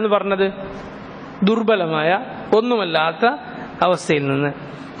ഇല്ല എന്ന് പറഞ്ഞത്? ദുർബലമായ ഒന്നുമല്ലാത്ത അവസ്ഥയിൽ നിന്ന്.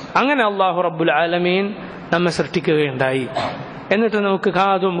 അങ്ങനെ അല്ലാഹു റബ്ബുൽ ആലമീൻ നമ്മെ സൃഷ്ടിക്കുകയുണ്ടായി, എന്നിട്ട് നമുക്ക്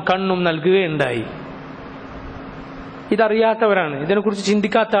കാതും കണ്ണും നൽകുകയുണ്ടായി. ഇതറിയാത്തവരാണ്, ഇതിനെക്കുറിച്ച്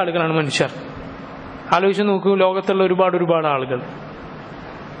ചിന്തിക്കാത്ത ആളുകളാണ് മനുഷ്യർ. ആലോചിച്ച് നോക്കൂ, ലോകത്തുള്ള ഒരുപാട് ആളുകൾ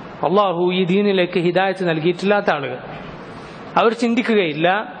അല്ലാഹു ഈ ദീനിലേക്ക് ഹിദായത്ത് നൽകിയിട്ടില്ലാത്ത ആളുകൾ. അവർ ചിന്തിക്കുകയില്ല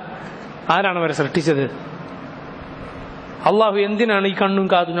ആരാണ് അവരെ സൃഷ്ടിച്ചത്, അല്ലാഹു എന്തിനാണ് ഈ കണ്ണും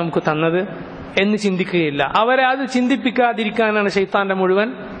കാതും നമുക്ക് തന്നത് എന്ന് ചിന്തിക്കുകയില്ല. അവരെ അത് ചിന്തിപ്പിക്കാതിരിക്കാനാണ് ശൈത്താന്റെ മുഴുവൻ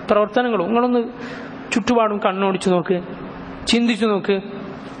പ്രവർത്തനങ്ങളും. നിങ്ങളൊന്ന് ചുറ്റുപാടും കണ്ണോടിച്ചു നോക്ക്, ചിന്തിച്ചു നോക്ക്.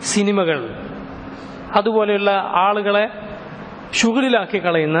 സിനിമകൾ, അതുപോലെയുള്ള ആളുകളെ ശുഗലിലാക്കി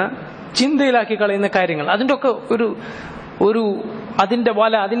കളയുന്ന, ചിന്തയിലാക്കി കളയുന്ന കാര്യങ്ങൾ, അതിൻ്റെ ഒക്കെ ഒരു അതിന്റെ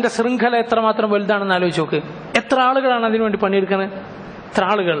വല, അതിന്റെ ശൃംഖല എത്രമാത്രം വലുതാണെന്ന് ആലോചിച്ച് നോക്ക്. എത്ര ആളുകളാണ് അതിനുവേണ്ടി പണിയെടുക്കുന്നത്? എത്ര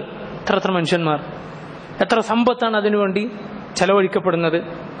ആളുകൾ, എത്ര മനുഷ്യന്മാർ, എത്ര സമ്പത്താണ് അതിനുവേണ്ടി ചെലവഴിക്കപ്പെടുന്നത്,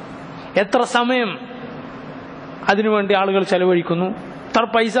 എത്ര സമയം അതിനുവേണ്ടി ആളുകൾ ചെലവഴിക്കുന്നു, എത്ര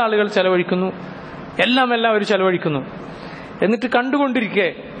പൈസ ആളുകൾ ചെലവഴിക്കുന്നു, എല്ലാം അവർ ചെലവഴിക്കുന്നു. എന്നിട്ട് കണ്ടുകൊണ്ടിരിക്കെ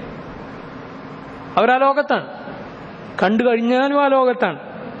അവരാ ലോകത്താണ്, കണ്ടു കഴിഞ്ഞാലും ആ ലോകത്താണ്,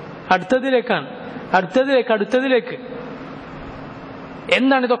 അടുത്തതിലേക്ക്.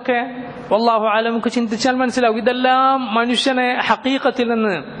 എന്താണ് ഇതൊക്കെ? വല്ലാഹു അലം. നമുക്ക് ചിന്തിച്ചാൽ മനസ്സിലാവും ഇതെല്ലാം മനുഷ്യനെ ഹഖീഖത്തിൽ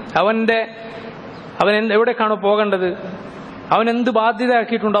നിന്ന് അവൻ എവിടേക്കാണോ പോകേണ്ടത്, അവൻ എന്ത്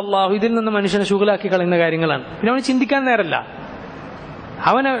ബാധ്യതയാക്കിയിട്ടുണ്ട് അല്ലാഹു, ഇതിൽ നിന്ന് മനുഷ്യനെ ശുഗലാക്കി കളയുന്ന കാര്യങ്ങളാണ്. പിന്നെ അവന് ചിന്തിക്കാൻ നേരല്ല.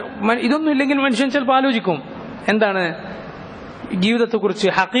 ഇതൊന്നും ഇല്ലെങ്കിൽ മനുഷ്യൻ ചിലപ്പോൾ ആലോചിക്കും, എന്താണ് ജീവിതത്തെക്കുറിച്ച്,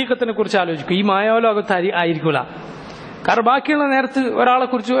 ഹഖീഖത്തിനെ കുറിച്ച് ആലോചിക്കും. ഈ മായാലോകത്ത് ആയിരിക്കില്ല. കാരണം ബാക്കിയുള്ള നേരത്ത് ഒരാളെ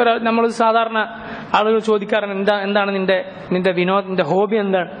കുറിച്ച് നമ്മൾ സാധാരണ ആളുകൾ ചോദിക്കാറുണ്ട്, എന്താണ് നിന്റെ നിന്റെ ഹോബി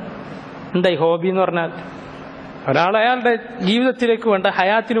എന്താ ഈ ഹോബി എന്ന് പറഞ്ഞാൽ? ഒരാൾ അയാളുടെ ജീവിതത്തിലേക്ക് വേണ്ട,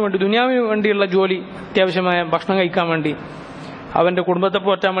 ഹയാത്തിന് വേണ്ടി, ദുനിയാവിന് വേണ്ടിയുള്ള ജോലി, അത്യാവശ്യമായ ഭക്ഷണം കഴിക്കാൻ വേണ്ടി, അവന്റെ കുടുംബത്തെ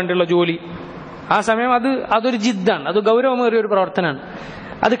പോറ്റാൻ വേണ്ടിയുള്ള ജോലി, ആ സമയം അതൊരു ജിദ്ദാണ്, അത് ഗൗരവമേറിയ ഒരു പ്രവർത്തനമാണ്.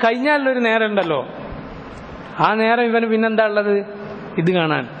 അത് കഴിഞ്ഞാലുള്ളൊരു നേരം ഉണ്ടല്ലോ, ആ നേരം ഇവന് പിന്നെന്താ ഉള്ളത്? ഇത്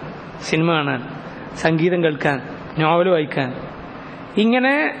കാണാൻ, സിനിമ കാണാൻ, സംഗീതം കേൾക്കാൻ, നോവൽ വായിക്കാൻ.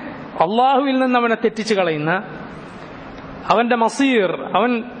 ഇങ്ങനെ അള്ളാഹുവിൽ നിന്ന് അവനെ തെറ്റിച്ച് കളയുന്ന, അവന്റെ മസീർ,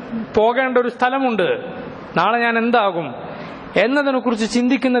 അവൻ പോകേണ്ട ഒരു സ്ഥലമുണ്ട്, നാളെ ഞാൻ എന്താകും എന്നതിനെ കുറിച്ച്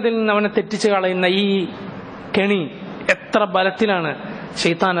ചിന്തിക്കുന്നതിൽ നിന്ന് അവനെ തെറ്റിച്ച് കളയുന്ന ഈ കെണി എത്ര ബലത്തിലാണ്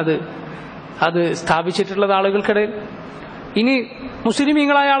ശൈത്താൻ അത് സ്ഥാപിച്ചിട്ടുള്ളത് ആളുകൾക്കിടയിൽ. ഇനി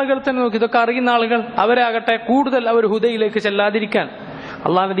മുസ്ലിമീങ്ങളായ ആളുകൾ തന്നെ നോക്കി, ഇതൊക്കെ അറിയുന്ന ആളുകൾ, അവരാകട്ടെ കൂടുതൽ അവർ ഹുദയിലേക്ക് ചെല്ലാതിരിക്കാൻ,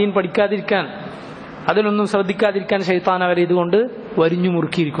 അള്ളാഹുവിന്റെ ദീൻ പഠിക്കാതിരിക്കാൻ, അതിലൊന്നും ശ്രദ്ധിക്കാതിരിക്കാൻ ശൈത്താൻ അവരെ ഇതുകൊണ്ട് വരിഞ്ഞു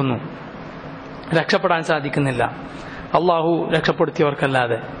മുറുക്കിയിരിക്കുന്നു. രക്ഷപ്പെടാൻ സാധിക്കുന്നില്ല അള്ളാഹു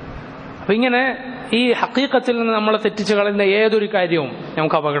രക്ഷപ്പെടുത്തിയവർക്കല്ലാതെ. അപ്പൊ ഇങ്ങനെ ഈ ഹഖീഖത്തിൽ നിന്ന് നമ്മളെ തെറ്റിച്ച് കളയുന്ന ഏതൊരു കാര്യവും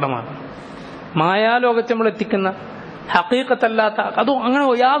നമുക്ക് അപകടമാണ്. മായാലോകത്തെ നമ്മൾ എത്തിക്കുന്ന, ഹഖീഖത്തല്ലാത്ത അതോ അങ്ങനെ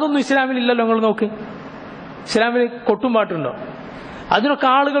യാതൊന്നും ഇസ്ലാമിൽ ഇല്ലല്ലോ. നിങ്ങൾ നോക്ക്, ഇസ്ലാമിൽ കൊട്ടും പാട്ടുണ്ടോ? അതിനൊക്കെ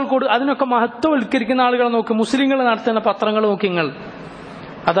ആളുകൾ അതിനൊക്കെ മഹത്വവൽക്കരിക്കുന്ന ആളുകളെ നോക്ക്. മുസ്ലിങ്ങൾ നടത്തുന്ന പത്രങ്ങൾ നോക്കി നിങ്ങൾ.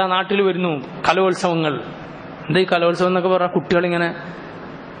 അതാ നാട്ടിൽ വരുന്നു കലോത്സവങ്ങൾ. എന്താ ഈ കലോത്സവം എന്നൊക്കെ പറഞ്ഞാൽ കുട്ടികളിങ്ങനെ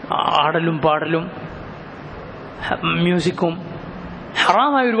ആടലും പാടലും മ്യൂസിക്കും,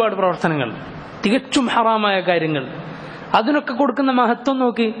 ഹറാമായ ഒരുപാട് പ്രവർത്തനങ്ങൾ, തികച്ചും ഹറാമായ കാര്യങ്ങൾ. അതിനൊക്കെ കൊടുക്കുന്ന മഹത്വം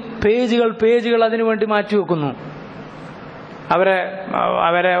നോക്കി. പേജുകൾ അതിനു വേണ്ടി മാറ്റിവെക്കുന്നു. അവരെ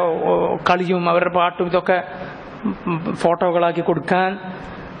കളിയും അവരുടെ പാട്ടും ഇതൊക്കെ ഫോട്ടോകളാക്കി കൊടുക്കാൻ,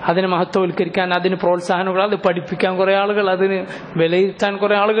 അതിനെ മഹത്വവൽക്കരിക്കാൻ, അതിന് പ്രോത്സാഹനങ്ങൾ, അത് പഠിപ്പിക്കാൻ കുറെ ആളുകൾ, അതിന് വിലയിരുത്താൻ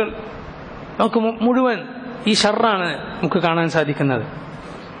കുറെ ആളുകൾ. നമുക്ക് മുഴുവൻ ഈ ഷർറാണ് നമുക്ക് കാണാൻ സാധിക്കുന്നത്.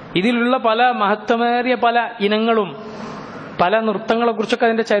 ഇതിലുള്ള പല മഹത്വമേറിയ പല ഇനങ്ങളും, പല നൃത്തങ്ങളെ കുറിച്ചൊക്കെ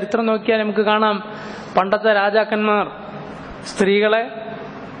അതിന്റെ ചരിത്രം നോക്കിയാൽ നമുക്ക് കാണാം. പണ്ടത്തെ രാജാക്കന്മാർ സ്ത്രീകളെ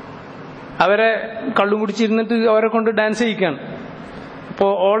അവരെ കള്ളും കുടിച്ചിരുന്നിട്ട് അവരെ കൊണ്ട് ഡാൻസ് ചെയ്യിക്കുകയാണ്.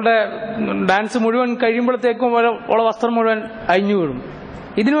 അപ്പോൾ ഓളുടെ ഡാൻസ് മുഴുവൻ കഴിയുമ്പോഴത്തേക്കും ഓളെ വസ്ത്രം മുഴുവൻ അഴിഞ്ഞു വീഴും.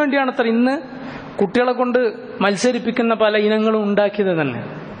 ഇതിനു വേണ്ടിയാണ് അത്ര ഇന്ന് കുട്ടികളെ കൊണ്ട് മത്സരിപ്പിക്കുന്ന പല ഇനങ്ങളും ഉണ്ടാക്കിയത് തന്നെ.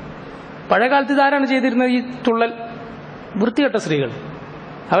 പഴയ കാലത്ത് ഇതാരാണ് ചെയ്തിരുന്നത്? ഈ തുള്ളൽ വൃത്തികെട്ട സ്ത്രീകൾ,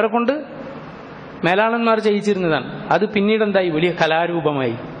 അവരെ കൊണ്ട് മേലാളന്മാർ ചെയ്യിച്ചിരുന്നതാണ്. അത് പിന്നീട് എന്തായി? വലിയ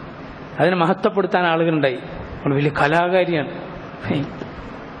കലാരൂപമായി. അതിനെ മഹത്വപ്പെടുത്താൻ ആളുകളുണ്ടായി. വലിയ കലാകാരിയാണ്.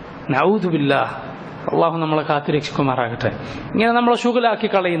 നഊദു ബില്ലാഹ്, അള്ളാഹു നമ്മളെ കാത്തുരക്ഷിക്കുമാറാകട്ടെ. ഇങ്ങനെ നമ്മളെ ശുഗലാക്കി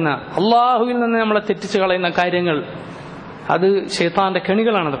കളയുന്ന, അള്ളാഹുവിൽ നിന്ന് നമ്മളെ തെറ്റിച്ച് കളയുന്ന കാര്യങ്ങൾ, അത് ശൈത്താന്റെ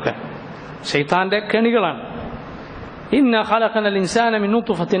കെണികളാണ്. അതൊക്കെ ശൈത്താന്റെ കെണികളാണ്. إنا خلقنا الإنسان من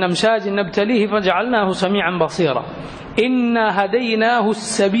نطفة أمشاج نبتليه فجعلناه سميعا بصيرا إنا هديناه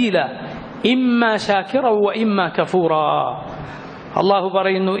السبيل إما شاكرا وإما كفورا. الله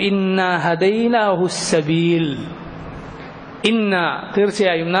പറയുന്നു إنا هديناه السبيل. ഇന്ന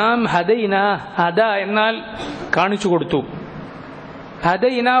തീർച്ചയായും നാം ഹദ എന്നാൽ കാണിച്ചു കൊടുത്തു.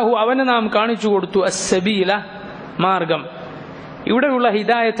 ഹദൈനാഹു അവന് നാം കാണിച്ചു കൊടുത്തു. അസ്സബീല മാർഗം. ഇവിടെയുള്ള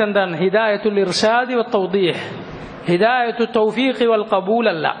ഹിദായത്ത് എന്താണ്? ഹിദായത്തുൽ ഇർഷാദി വത്തൗദീഹ്, ഹിദായത്തു തൗഫീഖ് വൽ ഖബൂൽ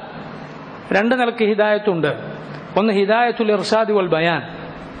അല്ല. രണ്ട് നിലക്ക് ഹിദായത്തുണ്ട്. ഒന്ന് ഹിദായത്തുൽ ഇർഷാദി വൽ ബയാൻ,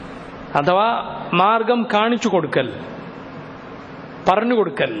 അഥവാ മാർഗം കാണിച്ചു കൊടുക്കൽ, പറഞ്ഞു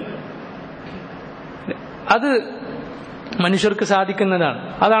കൊടുക്കൽ. അത് മനുഷ്യർക്ക് സാധിക്കുന്നതാണ്.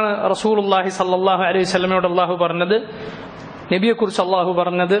 അതാണ് റസൂലുള്ളാഹി സ്വല്ലല്ലാഹു അലൈഹി വസല്ലമയോട് അല്ലാഹു പറഞ്ഞത്, നബിയെ കുറിച്ച് അല്ലാഹു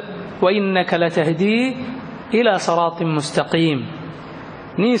പറഞ്ഞത്, വഇന്നക ലതഹ്ദീ ഇലാ സിറാത്തിൻ മുസ്തഖീം,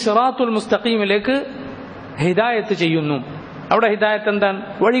 നീ സിറാത്തുൽ മുസ്തഖീമിലേക്ക് ഹിദായത്ത് ചെയ്യുന്നു. അവിടെ ഹിദായത്ത് എന്താണ്?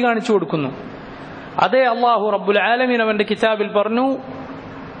 വഴി കാണിച്ചു കൊടുക്കുന്നു. അതേ അല്ലാഹു റബ്ബുൽ ആലമീൻ അവന്റെ കിതാബിൽ പറഞ്ഞു,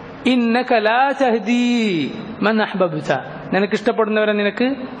 ഇന്നക ലാ തഹ്ദീ മൻ അഹ്ബബ്ത, നിനക്ക് ഇഷ്ടപ്പെടുന്നവരെ നിനക്ക്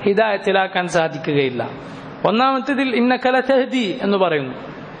ഹിദായത്തിലാക്കാൻ സാധിക്കുകയില്ല. ഒന്നാമത്തേതിൽ ഇന്നക ലതഹ്ദി എന്ന് പറയുന്നു.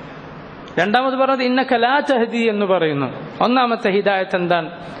 രണ്ടാമത് പറഞ്ഞത് ഇന്നക ലാ തഹ്ദി എന്ന് പറയുന്നു. ഒന്നാമത്തെ ഹിദായത്ത് എന്താണ്?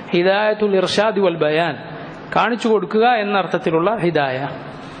 ഹിദായത്തുൽ ഇർഷാദി വൽ ബയാൻ, കാണിച്ചു കൊടുക്കുക എന്ന അർത്ഥത്തിലുള്ള ഹിദായ.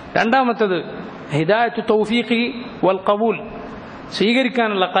 രണ്ടാമത്തേത് ഹിദായത്തു തൗഫീഖി വൽ ഖബൂൽ,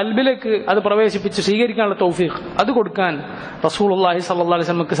 സ്വീകരിക്കാനുള്ള, ഖൽബിലേക്ക് അത് പ്രവേശിപ്പിച്ച് സ്വീകരിക്കാനുള്ള തൗഫീഖ്, അത് കൊടുക്കാൻ റസൂലുള്ളാഹി സ്വല്ലല്ലാഹു അലൈഹി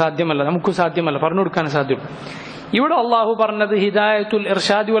വസല്ലമക്ക് സാധ്യമല്ല, നമുക്ക് സാധ്യമല്ല, പറഞ്ഞു കൊടുക്കാൻ സാധ്യം. ഇവിടെ അള്ളാഹു പറഞ്ഞത് ഹിദായത്തുൽ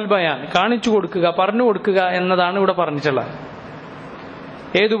ഇർഷാദി വൽ ബയാൻ, കാണിച്ചു കൊടുക്കുക, പറഞ്ഞു കൊടുക്കുക എന്നതാണ് ഇവിടെ പറഞ്ഞിട്ടുള്ളത്.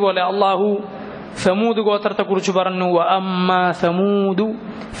 ഏതുപോലെ അള്ളാഹു സമൂദ് ഗോത്രത്തെ കുറിച്ച് പറഞ്ഞു, വഅമ്മാ സമൂദു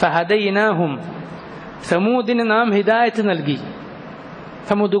ഫഹദൈനാഹും, സമൂദിന് നാം ഹിദായത്ത് നൽകി.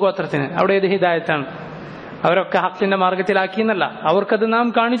 സമൂദ് ഗോത്രത്തിന് അവിടെ ഏത് ഹിദായത്താണ്? അവരൊക്കെ ഹഖിന്റെ മാർഗത്തിലാക്കിയെന്നല്ല, അവർക്കത് നാം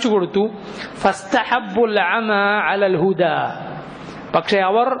കാണിച്ചു കൊടുത്തു. ഫസ്തഹബ്ബുൽ അമാ അലൽ ഹുദാ, പക്ഷെ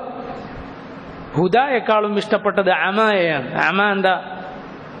അവർ ഹുദായെക്കാളും ഇഷ്ടപ്പെട്ടത് അമായയാണ്. അമ എന്താ?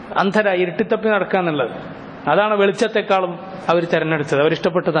 അന്ധര, ഇരുട്ടിത്തപ്പി നടക്കാന്നുള്ളത്. അതാണ് വെളിച്ചത്തെക്കാളും അവർ തെരഞ്ഞെടുത്തത്,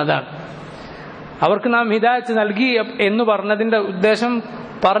 അവരിഷ്ടപ്പെട്ടത് അതാണ്. അവർക്ക് നാം ഹിദായത്ത് നൽകി എന്ന് പറഞ്ഞതിന്റെ ഉദ്ദേശം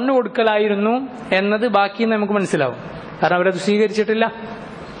പറഞ്ഞു കൊടുക്കലായിരുന്നു എന്നത് ബാക്കി നമുക്ക് മനസ്സിലാവും. കാരണം അവരത് സ്വീകരിച്ചിട്ടില്ല.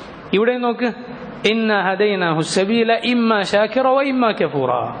 ഇവിടെ നോക്ക്, ഇന്ന ഹദൈനാഹു സബീല ഇമ്മ ശാകിറ വ ഇമ്മ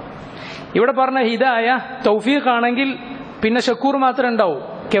കഫൂറ. ഇവിടെ പറഞ്ഞ ഹിദായ തൗഫീഖ് ആണെങ്കിൽ പിന്നെ ഷക്കൂർ മാത്രമേ ഉണ്ടാവൂ,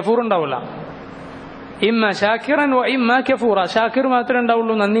 കഫൂർ ഉണ്ടാവില്ല. ഇമ്മ ഷാക്കിറൻ വ ഇമ്മ കഫൂറ, ഷാക്കിർ മാത്രമേ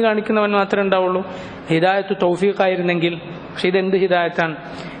ഉണ്ടാവുള്ളൂ, നന്ദി കാണിക്കുന്നവൻ മാത്രമേ ഉണ്ടാവുള്ളൂ. ഹിദായത്തു തൗഫീഖ് ആയിരുന്നെങ്കിൽ, പക്ഷെ ഇതെന്ത് ഹിദായത്താണ്?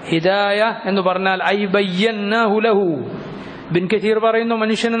 ഹിദായ എന്ന് പറഞ്ഞാൽ ഐ ബയ്യന്നാഹു ലഹു. ഇബ്ൻ കസീർ പറയുന്നു,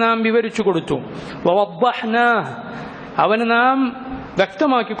 മനുഷ്യന് നാം വിവരിച്ചു കൊടുത്തു. വവദ്ദഹ്നാഹ്, അവന് നാം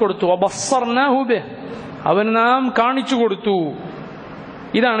വ്യക്തമാക്കി കൊടുത്തു. വബസ്സർനാഹു ബിഹ്, അവന് നാം കാണിച്ചു കൊടുത്തു.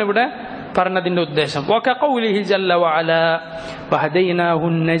 ഇതാണ് ഇവിടെ പറഞ്ഞതിന്റെ ഉദ്ദേശം. വകഖൗലിഹി ജല്ല വഅലാ വഹദൈനാഹു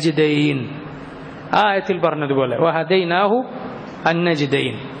നജ്ദൈൻ, ആയത്തിൽ പറഞ്ഞതുപോലെ വഹദൈനാഹു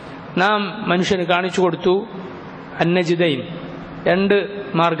അന്നജ്ദൈൻ, നാം മനുഷ്യന് കാണിച്ചു കൊടുത്തു അന്നജ്ദൈൻ, രണ്ട്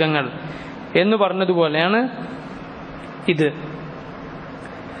മാർഗങ്ങൾ എന്ന് പറഞ്ഞതുപോലെയാണ് ഇത്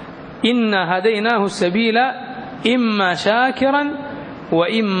ഇന്ന ഹദൈനാഹു സബീല ഇമ്മ ശാകിറൻ വ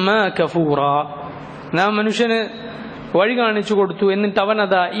ഇമ്മ കഫൂറ. നാം മനുഷ്യന് വഴി കാണിച്ചു കൊടുത്തു, എന്നിട്ട്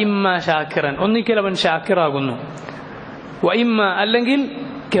അവനതാ ഇമ്മ ഷാക്കിറൻ, ഒന്നിക്കൽ അവൻ ഷാക്കിറാകുന്നു, വ ഇമ്മ അല്ലെങ്കിൽ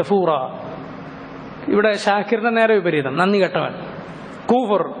കഫൂറ. ഇവിടെ ഷാക്കിറിന്റെ നേരെ വിപരീതം നന്ദി കെട്ടവൻ.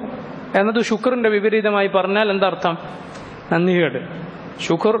 കൂഫർ എന്നത് ശുക്റിന്റെ വിപരീതമായി പറഞ്ഞാൽ എന്താർത്ഥം? നന്ദികേട്.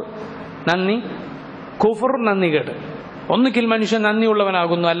 ശുക്ർ നന്ദി, കുഫർ നന്ദികേട്. ഒന്നുകിൽ മനുഷ്യൻ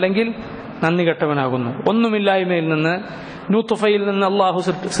നന്ദിയുള്ളവനാകുന്നു, അല്ലെങ്കിൽ നന്ദി കെട്ടവനാകുന്നു. ഒന്നുമില്ലായ്മയിൽ നിന്ന്, നൂത്തുഫയിൽ നിന്ന് അള്ളാഹു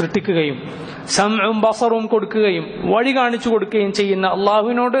സൃഷ്ടിക്കുകയും സമഉം ബസറും കൊടുക്കുകയും വഴി കാണിച്ചു കൊടുക്കുകയും ചെയ്യുന്ന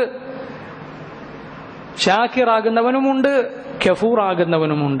അള്ളാഹുവിനോട് ഷാക്കിറാകുന്നവനുമുണ്ട്,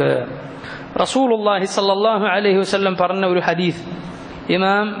 കഫൂറാകുന്നവനുമുണ്ട്. റസൂലുള്ളാഹി സ്വല്ലല്ലാഹു അലൈഹി വസല്ലം പറഞ്ഞ ഒരു ഹദീസ്,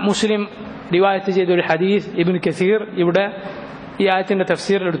 ഇമാം മുസ്ലിം റിവായത്ത് ചെയ്ത ഒരു ഹദീസ് ഇബ്നു കസീർ ഇവിടെ ഈ ആയത്തിന്റെ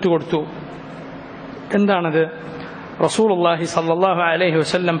തഫ്സീറിൽ എടുത്തു കൊടുത്തു. എന്താണത്? റസൂലുള്ളാഹി സ്വല്ലല്ലാഹു അലൈഹി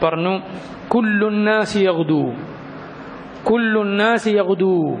വസല്ലം പറഞ്ഞു, കുല്ലുന്നാസി യഗ്ദു, കുല്ലുന്നാസി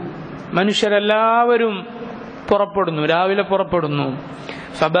യഗ്ദു, മനുഷ്യരെല്ലാവരും പുറപ്പെടുന്നു, രാവിലെ പുറപ്പെടുന്നു.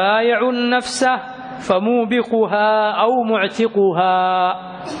 ഫബായിഉൻ നഫ്സ ഫമൂബിഖുഹാ ഔ മുഅ്തിഖുഹാ,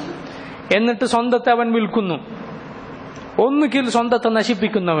 എന്നിട്ട് സ്വന്തത്തെ അവൻ വിൽക്കുന്നു. ഒന്നുകിൽ സ്വന്തത്തെ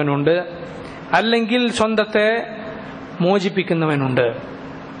നശിപ്പിക്കുന്നവനുണ്ട്, അല്ലെങ്കിൽ സ്വന്തത്തെ മോചിപ്പിക്കുന്നവനുണ്ട്.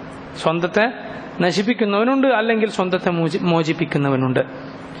 സ്വന്തത്തെ നശിപ്പിക്കുന്നവനുണ്ട്, അല്ലെങ്കിൽ സ്വന്തത്തെ മോചിപ്പിക്കുന്നവനുണ്ട്.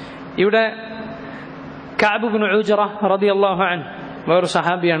 ഇവിടെ കഅബ് ഇബ്നു ഉജ്റ റളിയല്ലാഹു അൻഹു, വേറെ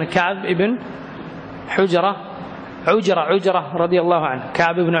സഹാബിയാണ് കഅബ് ഇബ്നു ഉജ്റ റളിയല്ലാഹു അൻഹു.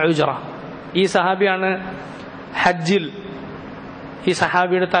 കഅബ് ഇബ്നു ഉജ്റ ഈ സഹാബിയാണ് ഹജ്ജിൽ, ഈ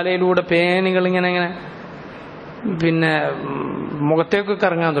സഹാബിയുടെ തലയിലൂടെ പേനുകൾ ഇങ്ങനെ ഇങ്ങനെ പിന്നെ മുഖത്തേക്കൊക്കെ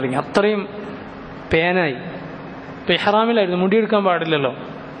ഇറങ്ങാൻ തുടങ്ങി. അത്രയും പേനായി. ഇഹ്റാമിലായിരുന്നു, മുടിയെടുക്കാൻ പാടില്ലല്ലോ.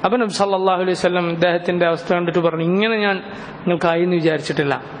 അപ്പം നബി സല്ലല്ലാഹു അലൈഹി വസല്ലം ഇദ്ദേഹത്തിന്റെ അവസ്ഥ കണ്ടിട്ട് പറഞ്ഞു, ഇങ്ങനെ ഞാൻ നിങ്ങൾക്കായി എന്ന്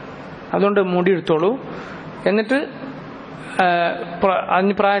വിചാരിച്ചിട്ടില്ല, അതുകൊണ്ട് മുടിയെടുത്തോളൂ. എന്നിട്ട്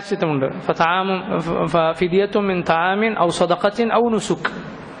അതിന് പ്രായശ്ചിത്തമുണ്ട്. ഫിദിയത്തും മിൻ തആമിൻ ഔ സദഖത്തിൻ ഔ നുസുക്,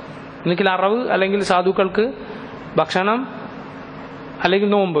 അല്ലെങ്കിൽ അറവ്, അല്ലെങ്കിൽ സാധുക്കൾക്ക് ഭക്ഷണം, അല്ലെങ്കിൽ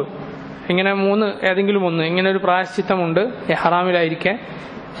നോമ്പ്, ഇങ്ങനെ മൂന്ന് ഏതെങ്കിലും ഒന്ന്. ഇങ്ങനെ ഒരു പ്രായശ്ചിത്തമുണ്ട്. ഇഹ്റാമിലായിരിക്കെ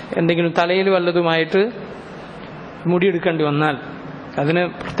എന്തെങ്കിലും തലയിൽ വല്ലതുമായിട്ട് മുടിയെടുക്കേണ്ടി വന്നാൽ അതിന്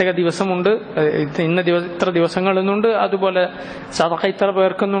പ്രത്യേക ദിവസമുണ്ട്. ഇത്ര ദിവസങ്ങൾ എന്നുണ്ട്. അതുപോലെ സദഖ ഇത്ര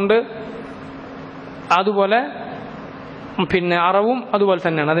പേർക്കുന്നുണ്ട്. അതുപോലെ പിന്നെ അറവും അതുപോലെ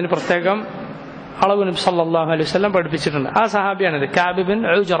തന്നെയാണ്. അതിന് പ്രത്യേകം അളവ് നബി സല്ലല്ലാഹു അലൈഹി വസല്ലം പഠിപ്പിച്ചിട്ടുണ്ട്. ആ സഹാബിയാണിത്, കഅബ് ഇബ്നു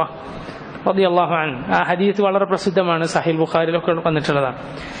ഉജ്റ റളിയല്ലാഹു അൻഹു. ആ ഹദീസ് വളരെ പ്രസിദ്ധമാണ്, സഹീഹ് ബുഖാരിയിലൊക്കെ വന്നിട്ടുള്ളതാണ്.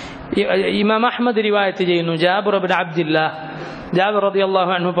 ഇമാം അഹ്മദ് റിവായത്ത് ചെയ്യുന്നു, ജാബിർ ഇബ്നു അബ്ദില്ലാഹ്, ജാബിർ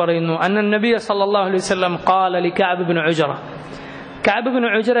റളിയല്ലാഹു അൻഹു പറയുന്നു, അന്ന നബിയ സല്ലല്ലാഹു അലൈഹി വസല്ലം ഖാല ലി കഅബ് ഇബ്നു ഉജ്റ, കഅബ് ഇബ്നു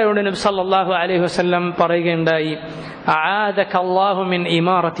ഉജ്റയോട് നബി സല്ലല്ലാഹു അലൈഹി വസല്ലം പറയുകയുണ്ടായി, അആദക അല്ലാഹു മിൻ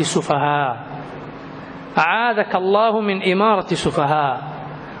ഇമാറത്തി സുഫഹാ, അആദക അല്ലാഹു മിൻ ഇമാറത്തി സുഫഹാ,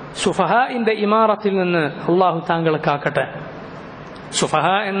 സുഫഹാഇന്റെ ഇമാറത്തിൽ നിന്ന് അള്ളാഹു താങ്കളെ കാക്കട്ടെ. സുഫഹ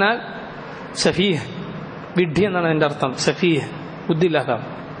എന്നാൽ സഫീഹ്, വിഡ്ഢി എന്നാണ് അതിന്റെ അർത്ഥം. സഫീഹ് ബുദ്ധിയില്ലാത്ത.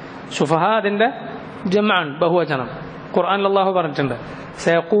 സുഫഹ അതിന്റെ ജംആൻ, ബഹുവചനം. ഖുർആനിൽ അല്ലാഹു പറഞ്ഞിട്ടുണ്ട്,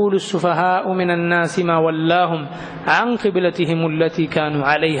 സയഖൂലു സുഫഹാഉ മിനൻ നാസി മാ വല്ലാഹും അൻ ഖിബ്ലതിഹിം അല്ലതി കാനൂ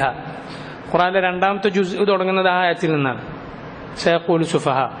അലൈഹ. ഖുർആനിലെ രണ്ടാമത്തെ ജുസ് തുടങ്ങുന്നത് ആ ആയത്തിൽ നിന്നാണ്. സയഖൂലു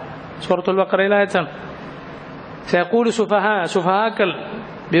സുഫഹ, സൂറത്തുൽ ബഖറയിലെ ആയത്താണ്. സയഖൂലു സുഫഹ, സുഫഹാക്കൾ,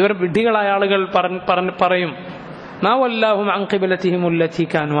 വിഡ്ഢികളായ ആളുകൾ പറയും, മാ വല്ലാഹും അൻ ഖിബ്ലതിഹിം അല്ലതി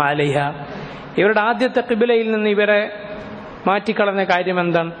കാനൂ അലൈഹ, ഇവരുടെ ആദ്യത്തെ ഖിബ്ലയിൽ നിന്ന് ഇവരെ മാറ്റിക്കളഞ്ഞ കാര്യം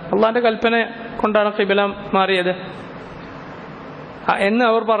എന്താണ്? അള്ളാന്റെ കൽപ്പന കൊണ്ടാണ് ഖിബ്ല മാറിയത് എന്ന്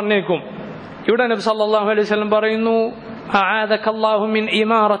അവർ പറഞ്ഞേക്കും. ഇവിടെ നബി സല്ലല്ലാഹു അലൈഹി വസല്ലം പറയുന്നു, അആദകല്ലാഹു മിൻ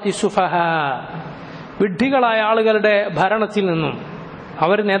ഇമാറത്തി സുഫഹാ, വിഡ്ഢികളായ ആളുകളുടെ ഭരണത്തിൽ നിന്നും,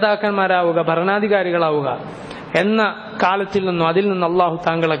 അവർ നേതാക്കന്മാരാവുക, ഭരണാധികാരികളാവുക എന്ന കാലത്തിൽ നിന്നും, അതിൽ നിന്ന് അള്ളാഹു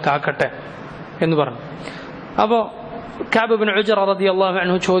താങ്കളെ കാക്കട്ടെ എന്ന് പറഞ്ഞു. അപ്പോ കഅബ് ഇബ്നു ഉജ്റ റളിയല്ലാഹു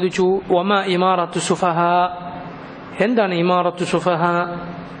അൻഹു ചോദിച്ചു, വമാ ഇമാറത്തു സുഫഹാ, എന്താണ് ഇമാറത്തു സുഫഹാ,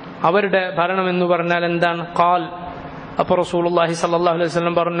 അവരുടെ ഭരണം എന്ന് പറഞ്ഞാൽ എന്താണ്? ഖാൽ, അപ്പോൾ റസൂലുള്ളാഹി സ്വല്ലല്ലാഹു അലൈഹി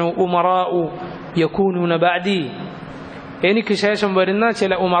വസല്ലം പറഞ്ഞു, ഉമറാഉ യകൂനൂന ബഅദി, എനിക്ക് ശേഷം വരുന്ന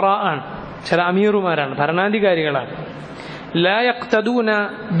ചില ഉമറാ ആണ്, ചില അമീറുമാരാണ്, ഭരണാധികാരികളാണ്. ലാ യഖ്തദൂന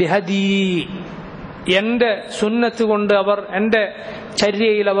ബിഹദി, എന്റെ സുന്നത്ത് കൊണ്ട് അവർ, എന്റെ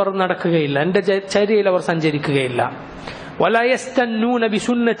ചര്യയിൽ അവർ നടക്കുകയില്ല, എന്റെ ചര്യയിൽ അവർ സഞ്ചരിക്കുകയില്ല. വലാ യസ്തന്നൂന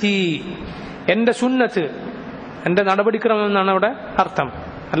ബിസുന്നതി, എന്റെ സുന്നത്ത്, എന്റെ നടപടിക്രമം എന്നാണ് അവിടെ അർത്ഥം.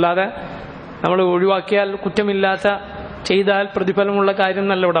 അല്ലാതെ നമ്മൾ ഒഴിവാക്കിയാൽ കുറ്റമില്ലാത്ത, ചെയ്താൽ പ്രതിഫലമുള്ള കാര്യം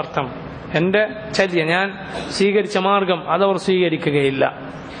എന്നല്ല ഇവിടെ അർത്ഥം. എന്റെ ചര്യ, ഞാൻ സ്വീകരിച്ച മാർഗം അതവർ സ്വീകരിക്കുകയില്ല.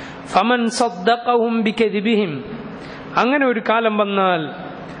 ഫമൻ സദ്ദഖഹും ബികദിബിഹിം, അങ്ങനെ ഒരു കാലം വന്നാൽ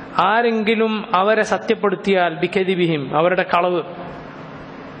ആരെങ്കിലും അവരെ സത്യപ്പെടുത്തിയാൽ ബികദിബിഹിം, അവരുടെ കളവ്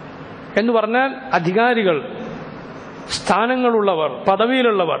എന്ന് പറഞ്ഞാൽ അധികാരികൾ, സ്ഥാനങ്ങളുള്ളവർ,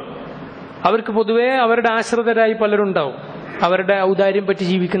 പദവിയിലുള്ളവർ, അവർക്ക് പൊതുവേ അവരുടെ ആശ്രിതരായി പലരുണ്ടാവും, അവരുടെ ഔദാര്യം പറ്റി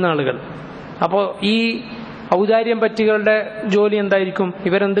ജീവിക്കുന്ന ആളുകൾ. അപ്പോൾ ഈ ഔദാര്യം പറ്റികളുടെ ജോലി എന്തായിരിക്കും?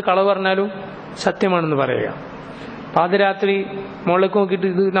 ഇവരെന്ത് കളവ് പറഞ്ഞാലും സത്യമാണെന്ന് പറയുക. പാതിരാത്രി മുകളിലേക്ക് നോക്കിയിട്ട്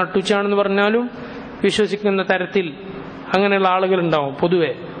ഇത് നട്ടുച്ചാണെന്ന് പറഞ്ഞാലും വിശ്വസിക്കുന്ന തരത്തിൽ അങ്ങനെയുള്ള ആളുകളുണ്ടാവും.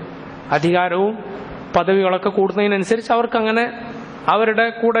 പൊതുവെ അധികാരവും പദവികളൊക്കെ കൂടുന്നതിനനുസരിച്ച് അവർക്ക് അങ്ങനെ അവരുടെ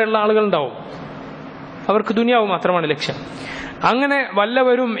കൂടെയുള്ള ആളുകളുണ്ടാവും. അവർക്ക് ദുനിയാവ് മാത്രമാണ് ലക്ഷ്യം. അങ്ങനെ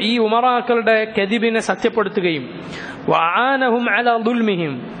വല്ലവരും ഈ ഉമറാക്കളുടെ കദിബിനെ സത്യപ്പെടുത്തുകയും വആനഹും അലാ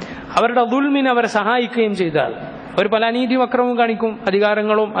ദുൽമിഹിം, അവരുടെ ദുൽമിനെ അവരെ സഹായിക്കുകയും ചെയ്താൽ, അവർ പല അനീതിയും അക്രമവും കാണിക്കും,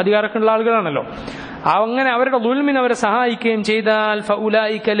 അധികാരമുള്ള ആളുകളാണല്ലോ, അങ്ങനെ അവരുടെ ദുൽമിനെ അവരെ സഹായിക്കുകയും ചെയ്താൽ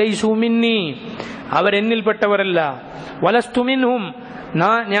ഫഉലൈക ലൈസു മിന്നി, അവരെന്നിൽപ്പെട്ടവരല്ല, വലസ്തു മിൻഹും,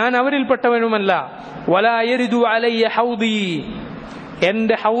 ഞാൻ അവരിൽപ്പെട്ടവനുമല്ല, വലാ യരിദു അലയ്യ ഹൗദി,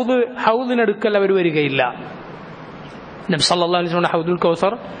 എന്റെ ഹൗദിനടുക്കൽ അവർ വരികയില്ല. നബി സല്ലല്ലാഹു അലൈഹി വസല്ലം ഹൗദുൽ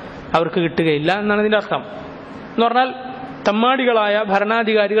കൗസർ അവർക്ക് കിട്ടുകയില്ല എന്നാണ് ഇതിന്റെ അർത്ഥം. എന്ന് പറഞ്ഞാൽ തമ്മാടികളായ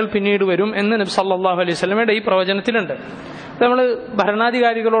ഭരണാധികാരികൾ പിന്നീട് വരും എന്ന് നബി സല്ലല്ലാഹു അലൈഹി വസല്ലമയുടെ ഈ പ്രവചനത്തിലുണ്ട്. നമ്മൾ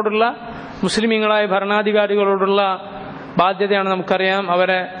ഭരണാധികാരികളോടുള്ള, മുസ്ലിമീങ്ങളായ ഭരണാധികാരികളോടുള്ള ബാധ്യതയാണ് നമുക്കറിയാം.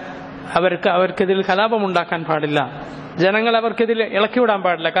 അവർക്കെതിൽ കലാപമുണ്ടാക്കാൻ പാടില്ല, ജനങ്ങൾ അവർക്കെതിൽ ഇളക്കിവിടാൻ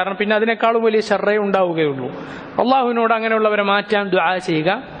പാടില്ല. കാരണം പിന്നെ അതിനേക്കാളും വലിയ ശർറേ ഉണ്ടാവുകയുള്ളൂ. അള്ളാഹുവിനോട് അങ്ങനെയുള്ളവരെ മാറ്റാൻ ദുആ ചെയ്യുക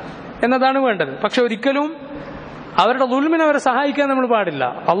എന്നതാണ് വേണ്ടത്. പക്ഷെ ഒരിക്കലും അവരുടെ ദുൽമിനെ അവരെ സഹായിക്കാൻ നമ്മൾ പാടില്ല.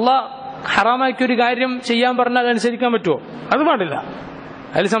 അള്ളാഹ് ഹറാമാക്കിയൊരു കാര്യം ചെയ്യാൻ പറഞ്ഞാൽ അനുസരിക്കാൻ പറ്റുമോ? അത് പാടില്ല,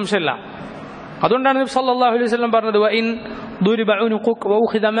 അതിൽ സംശയമില്ല. അതുകൊണ്ടാണ് നബി സല്ലല്ലാഹു അലൈഹി വസല്ലം പറഞ്ഞത് വഇൻ ദുരിബ ഉനുഖുക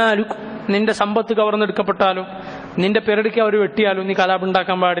വഉഖിദ മാലുക, നിന്റെ സമ്പത്ത് കവർന്നെടുക്കപ്പെട്ടാലും നിന്റെ പെരടിക്ക് അവർ വെട്ടിയാലും നീ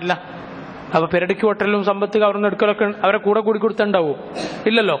കലാപുണ്ടാക്കാൻ പാടില്ല. അപ്പൊ പെരടിക്ക് വെട്ടലും സമ്പത്ത് കവർന്നെടുക്കലൊക്കെ അവരെ കൂടെ കൂടി കൊടുത്തുണ്ടാവോ?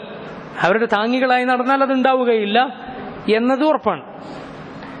 ഇല്ലല്ലോ. അവരുടെ താങ്ങികളായി നടന്നാൽ അത് ഉണ്ടാവുകയില്ല എന്നത് ഉറപ്പാണ്.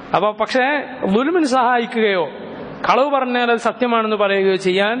 അപ്പൊ പക്ഷേ ദുൽമിന് സഹായിക്കുകയോ കളവ് പറഞ്ഞാൽ അത് സത്യമാണെന്ന് പറയുകയോ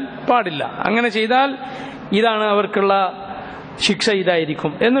ചെയ്യാൻ പാടില്ല. അങ്ങനെ ചെയ്താൽ ഇതാണ് അവർക്കുള്ള ശിക്ഷ,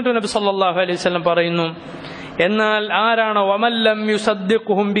 ഇതായിരിക്കും. എന്നിട്ട് നബി സല്ലല്ലാഹു അലൈഹി വസല്ലം പറയുന്നു, എന്നാൽ ആരാണോ വമല്ലം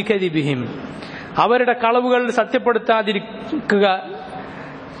യുസദ്ദിഖുഹും ബികദിബിഹിം, അവരുടെ കളവുകൾ സത്യപ്പെടുത്താതിരിക്കുക,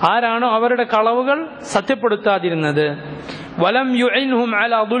 ആരാണോ അവരുടെ കളവുകൾ സത്യപ്പെടുത്താതിരുന്നത്, വലം യുഇൻഹും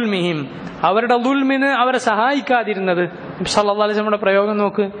അലാ ദുൽമിഹിം, അവരുടെ ദുൽമിന് അവരെ സഹായിക്കാതിരുന്നത്. നബി സല്ലല്ലാഹു അലൈഹി വസല്ലമയുടെ പ്രയോഗം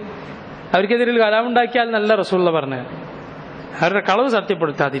നോക്ക്, അവർക്കെതിരിൽ കലാമുണ്ടാക്കിയാൽ നല്ല റസൂലുള്ള പറഞ്ഞത്, അവരുടെ കളവ്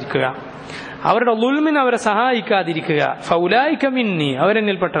സത്യപ്പെടുത്താതിരിക്കുക, അവരുടെ ദുൽമിന് അവരെ സഹായിക്കാതിരിക്കുക, ഫൗലൈക മിന്നി,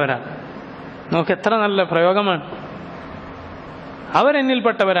 അവരെന്നിൽപ്പെട്ടവരാണ്. നോക്ക് എത്ര നല്ല പ്രയോഗമാണ്.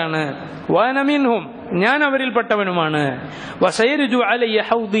 അവരെന്നിൽപ്പെട്ടവരാണ്. വഅന മിൻഹും, ഞാൻ അവരിൽപ്പെട്ടവനുമാണ്. വസയർജു അലയ്യ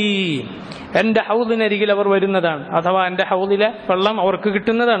ഹൗദി, എന്റെ ഹൗദിനരികിൽ അവർ വരുന്നതാണ്, അഥവാ എന്റെ ഹൗദിലെ വെള്ളം അവർക്ക്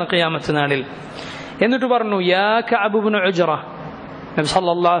കിട്ടുന്നതാണ് ഖിയാമത്ത് നാളിൽ. എന്നിട്ട് പറഞ്ഞു, യാ കഅബ് ഇബ്നു ഉജ്റ, നബി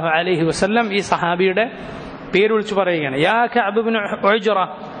സല്ലല്ലാഹു അലൈഹി വസല്ലം ഈ സഹാബിയുടെ പേര് വിളിച്ചു പറയുകയാണ്. യാ കഅബ് ഇബ്നു ഉജ്റ,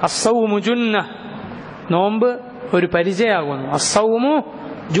 അസ്സൗമു ജുന്ന, നോമ്പ് ഒരു പരിചയമാകുന്നു. അസ്സൗമു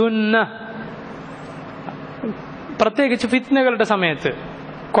ജുന്ന, പ്രത്യേകിച്ച് ഫിത്നകളുടെ സമയത്ത്,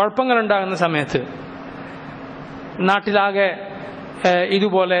 കുഴപ്പങ്ങൾ ഉണ്ടാകുന്ന സമയത്ത്, നാട്ടിലാകെ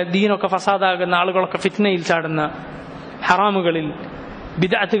ഇതുപോലെ ദീനൊക്കെ ഫസാദാകുന്ന ആളുകളൊക്കെ ഫിത്നയിൽ ചാടുന്ന, ഹറാമുകളിൽ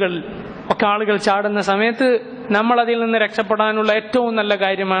ബിദ്അത്തുകൾ ഒക്കെ ആളുകൾ ചാടുന്ന സമയത്ത് നമ്മൾ അതിൽ നിന്ന് രക്ഷപ്പെടാനുള്ള ഏറ്റവും നല്ല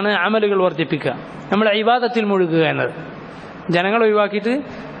കാര്യമാണ് അമലുകൾ വർദ്ധിപ്പിക്കുക, നമ്മൾ ഇബാദത്തിൽ മുഴുകുക എന്നത്. ജനങ്ങൾ ഒഴിവാക്കിയിട്ട്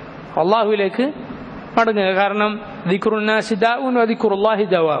അള്ളാഹുവിലേക്ക് മടങ്ങുക. കാരണം ദിക്റുന്നാസി ദാഉൻ വദിക്റുല്ലാഹി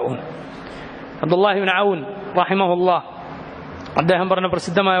ദവാഉൻ. അബ്ദുല്ലാഹി ഇബ്നു ഔൻ റഹിമഹുല്ലാഹ് അദ്ദേഹം പറഞ്ഞ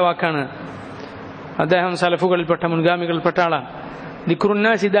പ്രസിദ്ധമായ വാക്കാണ്. അദ്ദേഹം സലഫുകളിൽപ്പെട്ട, മുൻഗാമികളിൽപ്പെട്ട ആളാണ്.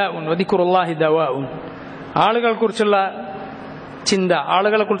 ദിക്റുന്നാസി ദാഉൻ വദിക്റുല്ലാഹി ദവാഉൻ. ആളുകളെക്കുറിച്ചുള്ള ചിന്ത,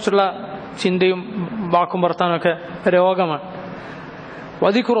 ആളുകളെക്കുറിച്ചുള്ള ചിന്തയും വാക്കും വർത്താനമൊക്കെ രോഗമാണ്.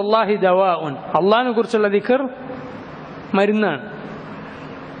 വദിക്റുല്ലാഹി ദവാഉൻ, അള്ളാഹിനെ കുറിച്ചുള്ള ദിക്ർ മരുന്നാണ്.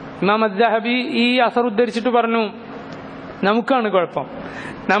 ഇമാം അദ്ദഹബി ഈ അസർ ഉദ്ധരിച്ചിട്ട് പറഞ്ഞു, നമുക്കാണ് കുഴപ്പം,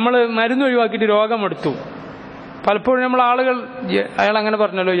 നമ്മൾ മരുന്ന് ഒഴിവാക്കിയിട്ട് രോഗമെടുത്തു. പലപ്പോഴും നമ്മൾ ആളുകൾ അയാൾ അങ്ങനെ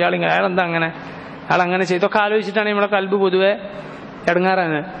പറഞ്ഞല്ലോ, അയാളെന്താ അങ്ങനെ, അയാൾ അങ്ങനെ ചെയ്തൊക്കെ ആലോചിച്ചിട്ടാണ് നമ്മളെ കൽബ് പൊതുവെ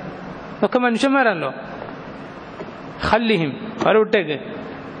ഇടങ്ങാറാണ്. ഇതൊക്കെ മനുഷ്യന്മാരാണല്ലോ. ഖല്ലിഹിം, അവരെ വിട്ടേക്ക്,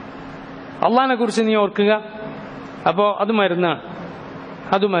 അള്ളാഹിനെ കുറിച്ച് നീ ഓർക്കുക. അപ്പോൾ അത് മരുന്നാണ്,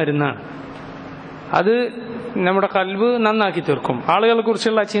 അത് മരുന്നാണ്. അത് നമ്മുടെ കൽബ് നന്നാക്കി തീർക്കും. ആളുകളെ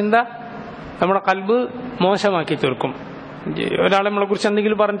കുറിച്ചുള്ള ചിന്ത നമ്മുടെ കൽബ് മോശമാക്കി തീർക്കും. ഒരാളെ നമ്മളെ കുറിച്ച്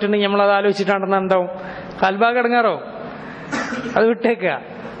എന്തെങ്കിലും പറഞ്ഞിട്ടുണ്ടെങ്കിൽ നമ്മളത് ആലോചിച്ചിട്ടാണെന്ന് എന്താവും, കൽബാകെ ഇടങ്ങാറോ, അത് വിട്ടേക്കുക.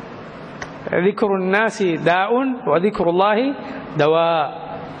 ദിക്റുന്നാസി ദാഉൻ വദിക്റുല്ലാഹി ദവാ.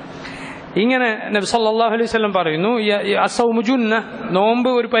 ഇങ്ങനെ നബി സല്ലല്ലാഹു അലൈഹി വസല്ലം പറയുന്നു, അസ്സൗമു ജുന്ന, നോമ്പ്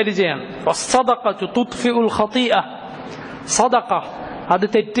ഒരു പരിചയാണ്. വസ്സദഖതു തുത്ഫിഉൽ ഖതീഅ, സദഖ അത്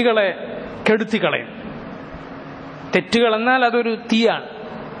തെറ്റുകളെ കെടുത്തിക്കളയും. തെറ്റുകൾ എന്നാൽ അതൊരു തീയാണ്.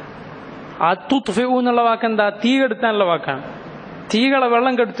 ആ തുത്ഫിഉ എന്നുള്ള വാക്ക് എന്താ? തീ കെടുത്താനുള്ള വാക്കാണ്. തീകളെ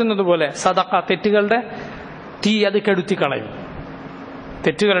വെള്ളം കെടുത്തുന്നത് പോലെ സദഖ തെറ്റുകളുടെ തീ അത് കെടുത്തിക്കളയും.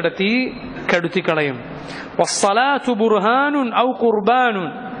 തെറ്റുകളുടെ തീ കെടുത്തിക്കളയും. വസ്സലാത്തു ബുർഹാനുൻ ഔ ഖുർബാനുൻ,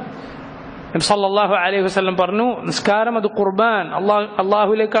 നബി സല്ലല്ലാഹു അലൈഹി വസല്ലം പറഞ്ഞു, നിസ്കാരം അത് ഖുർബാൻ,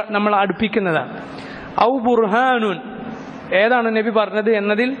 അള്ളാഹുലേക്ക് നമ്മൾ അടുപ്പിക്കുന്നതാണ്. ഔ ബുർഹാനുൻ, ഏതാണ് നബി പറഞ്ഞത്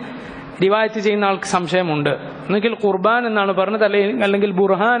എന്നതിൽ റിവായത്ത് ചെയ്യുന്ന ആൾക്ക് സംശയമുണ്ട്. ഒന്നുകിൽ ഖുർബാൻ എന്നാണ് പറഞ്ഞത്, അല്ലെങ്കിൽ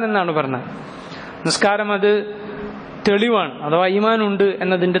ബുർഹാൻ എന്നാണ് പറഞ്ഞത്. നിസ്കാരം അത് തെളിവാണ്, അഥവാ ഈമാനുണ്ട്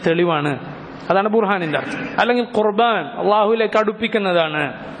എന്നതിന്റെ തെളിവാണ്, അതാണ് ബുർഹാനിന്റെ അർത്ഥം. അല്ലെങ്കിൽ ഖുർബാൻ, അള്ളാഹുലേക്ക് അടുപ്പിക്കുന്നതാണ്.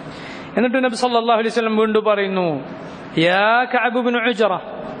 എന്നിട്ട് നബി സല്ലല്ലാഹു അലൈഹി വസല്ലം വീണ്ടും പറയുന്നു, യാ കഅബ് ഇബ്നു ഉജ്റ,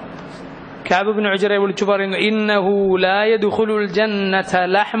 കഅബ് ഇബ്നു ഉജ്റയെ വിളിച്ചു പറയുന്നു, ഇന്നഹു ലാ യദ്ഖുലുൽ ജന്നത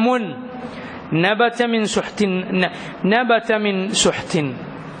ലഹ്മുൻ നബത മിൻ സുഹ്തിൻ,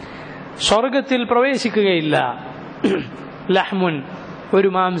 സ്വർഗത്തിൽ പ്രവേശിക്കുകയില്ല. ലഹ്മുൻ, ഒരു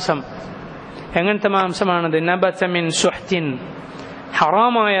മാംസം. എങ്ങനത്തെ മാംസമാണത്? നബത മിൻ സുഹ്തിൻ,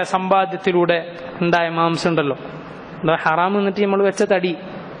 ഹറാമായ സമ്പാദ്യത്തിലൂടെ ഉണ്ടായ മാംസം ഉണ്ടല്ലോ. ഹറാം എന്നിട്ട് നമ്മൾ വെച്ച തടി,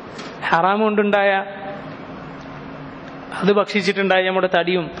 ഹറാം കൊണ്ടുണ്ടായ, അത് ഭക്ഷിച്ചിട്ടുണ്ടായ നമ്മുടെ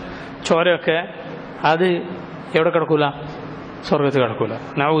തടിയും ചോരയൊക്കെ അത് എവിടെ കിടക്കൂല? സ്വർഗത്തിൽ കിടക്കൂല.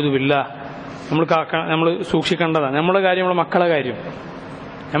 നഊദു ബില്ലാഹ്. നമ്മൾ സൂക്ഷിക്കേണ്ടതാണ് നമ്മുടെ കാര്യം, നമ്മുടെ മക്കളെ കാര്യം.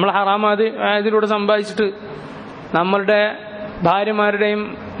 നമ്മൾ ഹറാം അതിലൂടെ സമ്പാദിച്ചിട്ട് നമ്മളുടെ ഭാര്യമാരുടെയും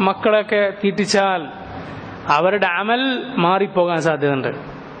മക്കളെയൊക്കെ തീറ്റിച്ചാൽ അവരുടെ അമൽ മാറിപ്പോകാൻ സാധ്യതയുണ്ട്.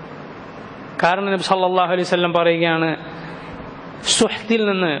 കാരണം നബി സല്ലല്ലാഹു അലൈഹി വസല്ലം പറയുകയാണ്, സുഹ്തിൽ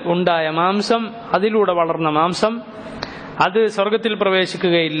നിന്ന് ഉണ്ടായ മാംസം, അതിലൂടെ വളർന്ന മാംസം, അത് സ്വർഗത്തിൽ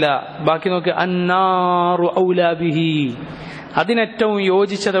പ്രവേശിക്കുകയില്ല. ബാക്കി നോക്ക്, അന്നാറു ഔലാ ബിഹി, അതിനേറ്റവും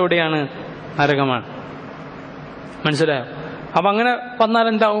യോജിച്ചത് എവിടെയാണ്? നരകമാണ്. മനസ്സിലായോ? അപ്പൊ അങ്ങനെ വന്നാൽ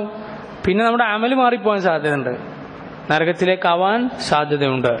എന്താവും? പിന്നെ നമ്മുടെ അമൽ മാറിപ്പോകാൻ സാധ്യതയുണ്ട്, നരകത്തിലേക്കാവാൻ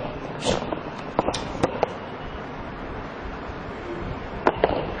സാധ്യതയുണ്ട്.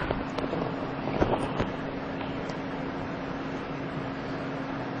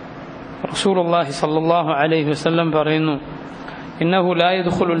 റസൂലുള്ളാഹി സ്വല്ലല്ലാഹു അലൈഹി വസല്ലം പറയുന്നു, ഇന്നഹു ലാ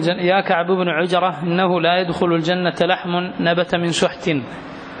യദ്ഖുലുൽ ജന്ന, യാ കഅബ് ഇബ്നു ഉജ്റ, ഇന്നഹു ലാ യദ്ഖുലുൽ ജന്നത ലഹ്മുൻ നബത മിൻ സുഹ്തിൻ,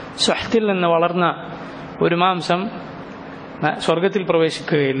 സുഹ്തിൽ നിന്ന് വളർന്ന ഒരു മാംസം സ്വർഗത്തിൽ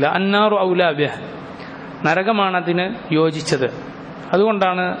പ്രവേശിക്കുകയില്ല. അന്നാറു ഔലാ ബിഹ്, നരകമാണ് അതിന് യോജിച്ചത്.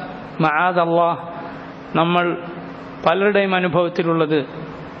 അതുകൊണ്ടാണ് മആദല്ലാഹ് നമ്മൾ പലരുടെയും അനുഭവത്തിലുള്ളത്,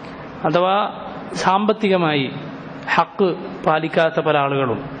 അഥവാ സാമ്പത്തികമായി ഹക്ക് പാലിക്കാത്ത പല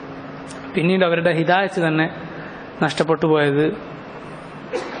ആളുകളും പിന്നീട് അവരുടെ ഹിദായത്ത് തന്നെ നഷ്ടപ്പെട്ടു പോയത്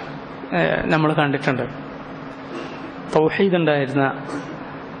നമ്മൾ കണ്ടിട്ടുണ്ട്. തൗഹീദ് ഉണ്ടായിരുന്ന,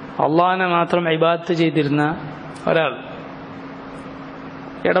 അള്ളാഹിനെ മാത്രം ഇബാദത്ത് ചെയ്തിരുന്ന ഒരാൾ,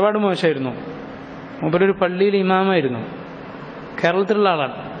 ഇടപാട് മോശമായിരുന്നു, മൂപ്പരൊരു പള്ളിയിൽ ഇമാമായിരുന്നു, കേരളത്തിലുള്ള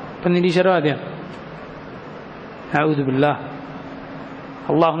ആളാണ്, ഇപ്പം നിരീശ്വരവാദിയാണ്. നഊദു ബില്ലാഹ്.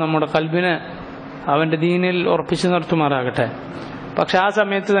 അള്ളാഹു നമ്മുടെ ഖൽബിനെ അവൻ്റെ ദീനിൽ ഉറപ്പിച്ചു നിർത്തുമാറാകട്ടെ. പക്ഷെ ആ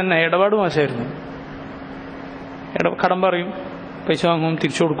സമയത്ത് തന്നെ ഇടപാട് മോശമായിരുന്നു. കടം പറയും, പൈസ വാങ്ങും,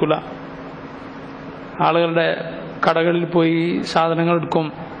 തിരിച്ചു കൊടുക്കില്ല. ആളുകളുടെ കടകളിൽ പോയി സാധനങ്ങൾ എടുക്കും,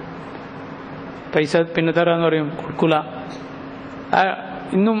 പൈസ പിന്നെ തരാമെന്ന് പറയും, കൊടുക്കില്ല.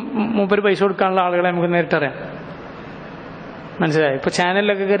 ഇന്നും മൂപ്പര് പൈസ കൊടുക്കാനുള്ള ആളുകളെ നമുക്ക് നേരിട്ടറിയാം. മനസ്സിലായി? ഇപ്പൊ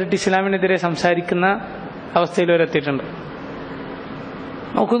ചാനലിലൊക്കെ കയറിയിട്ട് ഇസ്ലാമിനെതിരെ സംസാരിക്കുന്ന അവസ്ഥയിൽ വരെ എത്തിയിട്ടുണ്ട്.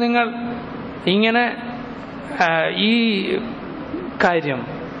 നോക്കൂ നിങ്ങൾ, ഇങ്ങനെ ഈ കാര്യം,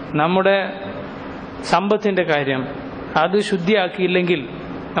 നമ്മുടെ സമ്പത്തിന്റെ കാര്യം, അത് ശുദ്ധിയാക്കിയില്ലെങ്കിൽ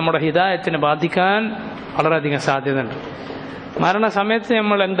നമ്മുടെ ഹിദായത്തിനെ ബാധിക്കാൻ വളരെയധികം സാധ്യതയുണ്ട്. മരണസമയത്ത്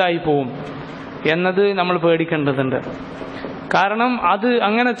നമ്മൾ എന്തായി പോവും എന്നത് നമ്മൾ പേടിക്കേണ്ടതുണ്ട്. കാരണം അത്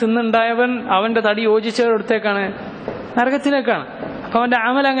അങ്ങനെ തിന്നുണ്ടായവൻ അവന്റെ തടി യോജിച്ചെടുത്തേക്കാണ്, നരകത്തിലേക്കാണ്. അപ്പൊ അവന്റെ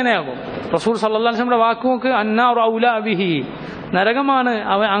അമൽ അങ്ങനെയാകും. റസൂൽ സല്ലല്ലാഹു അലൈഹി വസല്ലം വാക്ക് നോക്ക്, അന്നാറു ഔലാ ബിഹി, നരകമാണ്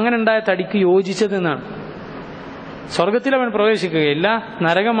അവൻ അങ്ങനെ ഉണ്ടായ തടിക്ക് യോജിച്ചത് എന്നാണ്. സ്വർഗത്തിൽ അവൻ പ്രവേശിക്കുകയില്ല,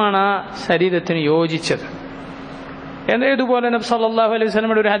 നരകമാണ് ആ ശരീരത്തിന് യോജിച്ചത്. ഇതുപോലെ നബി സല്ലല്ലാഹു അലൈഹി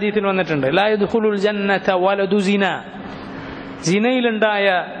വസല്ലമയുടെ ഒരു ഹദീസിൽ വന്നിട്ടുണ്ട്, ലാ യദ്ഖുലുൽ ജന്നത വലദു സിന, സിനയിലുണ്ടായ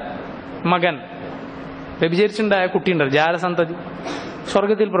മകൻ, വ്യഭിചരിച്ചുണ്ടായ കുട്ടിയുണ്ടല്ലോ, ജാരസന്തതി,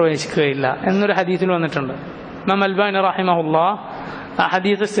 സ്വർഗത്തിൽ പ്രവേശിക്കുകയില്ല എന്നൊരു ഹദീസിൽ വന്നിട്ടുണ്ട്. ഇമാം അൽബാനി റഹിമഹുല്ലാഹ് ആ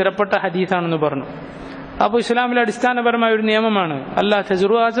ഹദീസ് സ്ഥിരപ്പെട്ട ഹദീസാണെന്ന് പറഞ്ഞു. അപ്പോൾ ഇസ്ലാമിലെ അടിസ്ഥാനപരമായ ഒരു നിയമമാണ്, അല്ലാ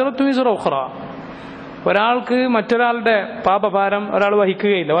തസ്റു അസ്റതു വിസ്റ ഉഖ്റ, ഒരാൾക്ക് മറ്റൊരാളുടെ പാപഭാരം ഒരാൾ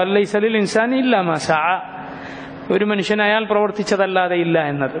വഹിക്കുകയില്ല. വലൈസ ലിൽ ഇൻസാനി ഇല്ലാ മാ സഅ, ഒരു മനുഷ്യൻ അയാൾ പ്രവർത്തിച്ചതല്ലാതെ ഇല്ല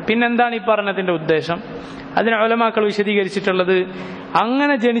എന്നത്. പിന്നെന്താണ് ഈ പറഞ്ഞതിന്റെ ഉദ്ദേശം? അതിന് ഉലമാക്കൾ വിശദീകരിച്ചിട്ടുള്ളത്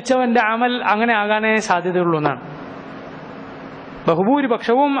അങ്ങനെ ജനിച്ചവന്റെ അമൽ അങ്ങനെ ആകാനേ സാധ്യതയുള്ളൂ എന്നാണ്.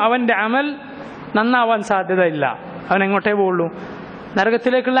 ബഹുഭൂരിപക്ഷവും അവന്റെ അമൽ നന്നാവാൻ സാധ്യതയില്ല. അവൻ എങ്ങോട്ടേ പോവുള്ളൂ?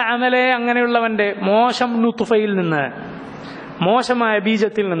 നരകത്തിലേക്കുള്ള അമലേ അങ്ങനെയുള്ളവന്റെ മോശം നുത്ഫയിൽ നിന്ന്, മോശമായ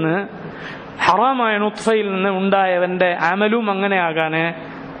ബീജത്തിൽ നിന്ന്, ഹറാമായ നുത്ഫയിൽ നിന്ന് ഉണ്ടായവന്റെ അമലും അങ്ങനെ ആകാനേ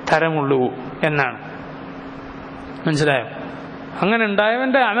തരമുള്ളൂ എന്നാണ്. മനസ്സിലായോ? അങ്ങനെ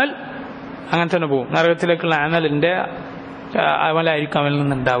ഉണ്ടായവന്റെ അമൽ അങ്ങനെ തന്നെ പോകും. നരകത്തിലേക്കുള്ള അമലായിരിക്കും അവനിൽ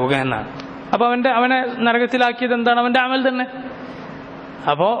നിന്നുണ്ടാവുക എന്നാണ്. അപ്പൊ അവനെ നരകത്തിലാക്കിയത് എന്താണ്? അവന്റെ അമൽ തന്നെ.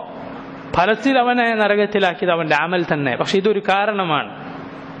 അപ്പോ ഫലത്തിൽ അവനെ നരകത്തിലാക്കിയത് അവന്റെ അമൽ തന്നെ. പക്ഷെ ഇതൊരു കാരണമാണ്.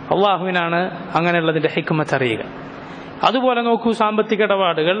 അള്ളാഹുവിനാണ് അങ്ങനെയുള്ളതിന്റെ ഹിക്മത്ത് അറിയുക. അതുപോലെ നോക്കൂ, സാമ്പത്തിക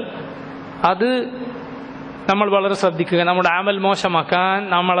ഇടപാടുകൾ അത് നമ്മൾ വളരെ ശ്രദ്ധിക്കുക. നമ്മുടെ അമൽ മോശമാക്കാൻ,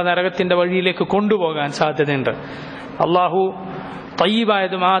 നമ്മളെ നരകത്തിന്റെ വഴിയിലേക്ക് കൊണ്ടുപോകാൻ സാധ്യതയുണ്ട്. അള്ളാഹു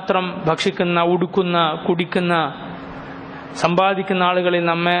തയ്യിബായത് മാത്രം ഭക്ഷിക്കുന്ന, ഉടുക്കുന്ന, കുടിക്കുന്ന, സമ്പാദിക്കുന്ന ആളുകളിൽ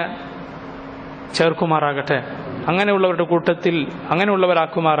നമ്മെ ചേർക്കുമാറാകട്ടെ. അങ്ങനെയുള്ളവരുടെ കൂട്ടത്തിൽ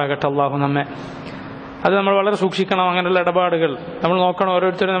അങ്ങനെയുള്ളവരാക്കുമാറാകട്ടെ അള്ളാഹു നമ്മെ. അത് നമ്മൾ വളരെ സൂക്ഷിക്കണം. അങ്ങനെയുള്ള ഇടപാടുകൾ നമ്മൾ നോക്കണം.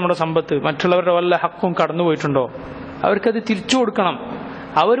 ഓരോരുത്തരും നമ്മുടെ സമ്പത്ത് മറ്റുള്ളവരുടെ വല്ല ഹക്കും കടന്നുപോയിട്ടുണ്ടോ അവർക്കത് തിരിച്ചു കൊടുക്കണം.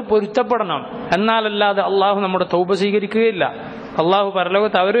 അവർ പൊരുത്തപ്പെടണം. എന്നാലല്ലാതെ അള്ളാഹു നമ്മുടെ തൗബ സ്വീകരിക്കുകയില്ല. അള്ളാഹു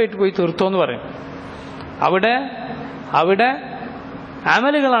പരലോകത്ത് അവരുമായിട്ട് പോയി തീർത്തോന്ന് പറയും. അവിടെ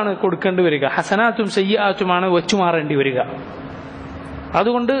അമലുകളാണ് കൊടുക്കേണ്ടി വരിക. ഹസനാത്തും സയ്യാത്തുമാണ് വെച്ചുമാറേണ്ടി വരിക.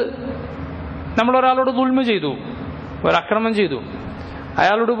 അതുകൊണ്ട് നമ്മളൊരാളോട് ദുൽമ ചെയ്തു, ഒരക്രമം ചെയ്തു,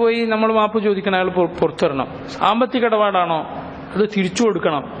 അയാളോട് പോയി നമ്മൾ മാപ്പ് ചോദിക്കണം, അയാൾ പുറത്തിറങ്ങണം. സാമ്പത്തിക ഇടപാടാണോ അത് തിരിച്ചു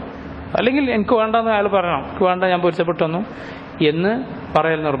കൊടുക്കണം. അല്ലെങ്കിൽ എനിക്ക് വേണ്ടെന്ന് അയാൾ പറയണം, എനിക്ക് വേണ്ട, ഞാൻ പൊരുത്തപ്പെട്ടു വന്നു എന്ന്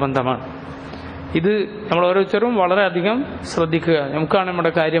പറയൽ നിർബന്ധമാണ്. ഇത് നമ്മൾ ഓരോരുത്തരും വളരെയധികം ശ്രദ്ധിക്കുക. നമുക്കാണ്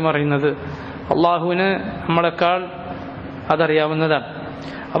നമ്മുടെ കാര്യം അറിയുന്നത്. അള്ളാഹുവിന് നമ്മളെക്കാൾ അതറിയാവുന്നതാണ്.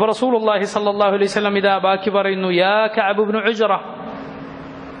 അപ്പൊ റസൂലുള്ളാഹി സ്വല്ലല്ലാഹു അലൈഹി വസല്ലം ഇതാ ബാക്കി പറയുന്നു, യാ കഅബ് ഇബ്നു ഉജ്റ.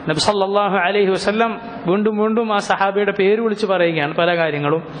 നബി സല്ലല്ലാഹു അലൈഹി വസല്ലം വീണ്ടും വീണ്ടും ആ സഹാബിയുടെ പേര് വിളിച്ച് പറയുകയാണ് പല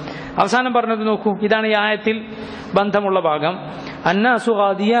കാര്യങ്ങളും. അവസാനം പറഞ്ഞത് നോക്കൂ, ഇതാണ് ഈ ആയത്തിൽ ബന്ധമുള്ള ഭാഗം. അന്നാസു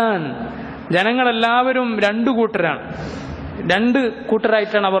ഗാദിയാൻ, ജനങ്ങളെല്ലാവരും രണ്ടു കൂട്ടരാണ്. രണ്ട്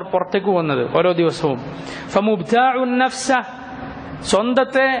കൂട്ടരായിട്ടാണ് അവർ പുറത്തേക്ക് പോകുന്നത് ഓരോ ദിവസവും. ഫമുബ്താഉൻ നഫ്സ,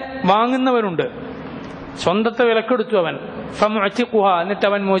 സ്വന്തത്തെ വാങ്ങുന്നവരുണ്ട്, സ്വന്തത്തെ വിലക്കെടുത്തു അവൻ. ഫമുഅ്തിഖുഹ, എന്നിട്ട്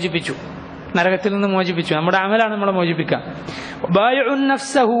അവൻ മോചിപ്പിച്ചു, നരകത്തിൽ നിന്ന് മോചിപ്പിച്ചു. നമ്മുടെ അമലാണ് നമ്മളെ മോചിപ്പിക്കുക. ബായിഉൻ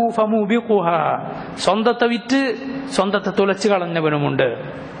നഫ്സഹു ഫമുബിഖുഹ, സ്വന്തത്തെ വിറ്റ് സ്വന്തത്തെ തുലച്ചു കളഞ്ഞവനുമുണ്ട്.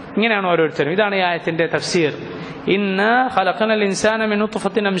 ഇങ്ങനെയാണ് ഓരോരുത്തരും. ഇതാണ് ഈ ആയത്തിന്റെ തഫ്സീർ. ഇന്നാ ഖലഖനൽ ഇൻസാന മിൻ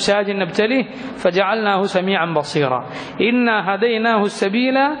നുത്ഫത്തിൻ അംശാജിൻ നബ്തലിഹി ഫജഅൽനാഹു സമീഅൻ ബസീറ ഇന്നാ ഹദൈനാഹു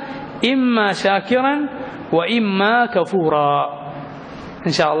സബീല ഇമ്മാ ശാകിറൻ വഇമ്മാ കഫൂറ.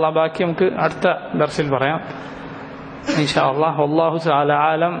 ഇൻഷാ അല്ലാഹ് ബാക്കി നമുക്ക് അടുത്ത ദർസിൽ പറയാം ഇൻഷാ അല്ലാഹ്. വല്ലാഹു തആല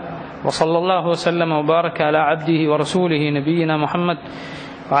ആലം. وصلى الله وسلم وبارك على عبده ورسوله نبينا محمد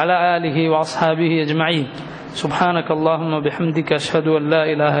وعلى آله وأصحابه أجمعين. سبحانك اللهم وبحمدك أشهد أن لا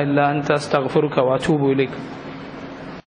إله إلا أنت أستغفرك وأتوب إليك.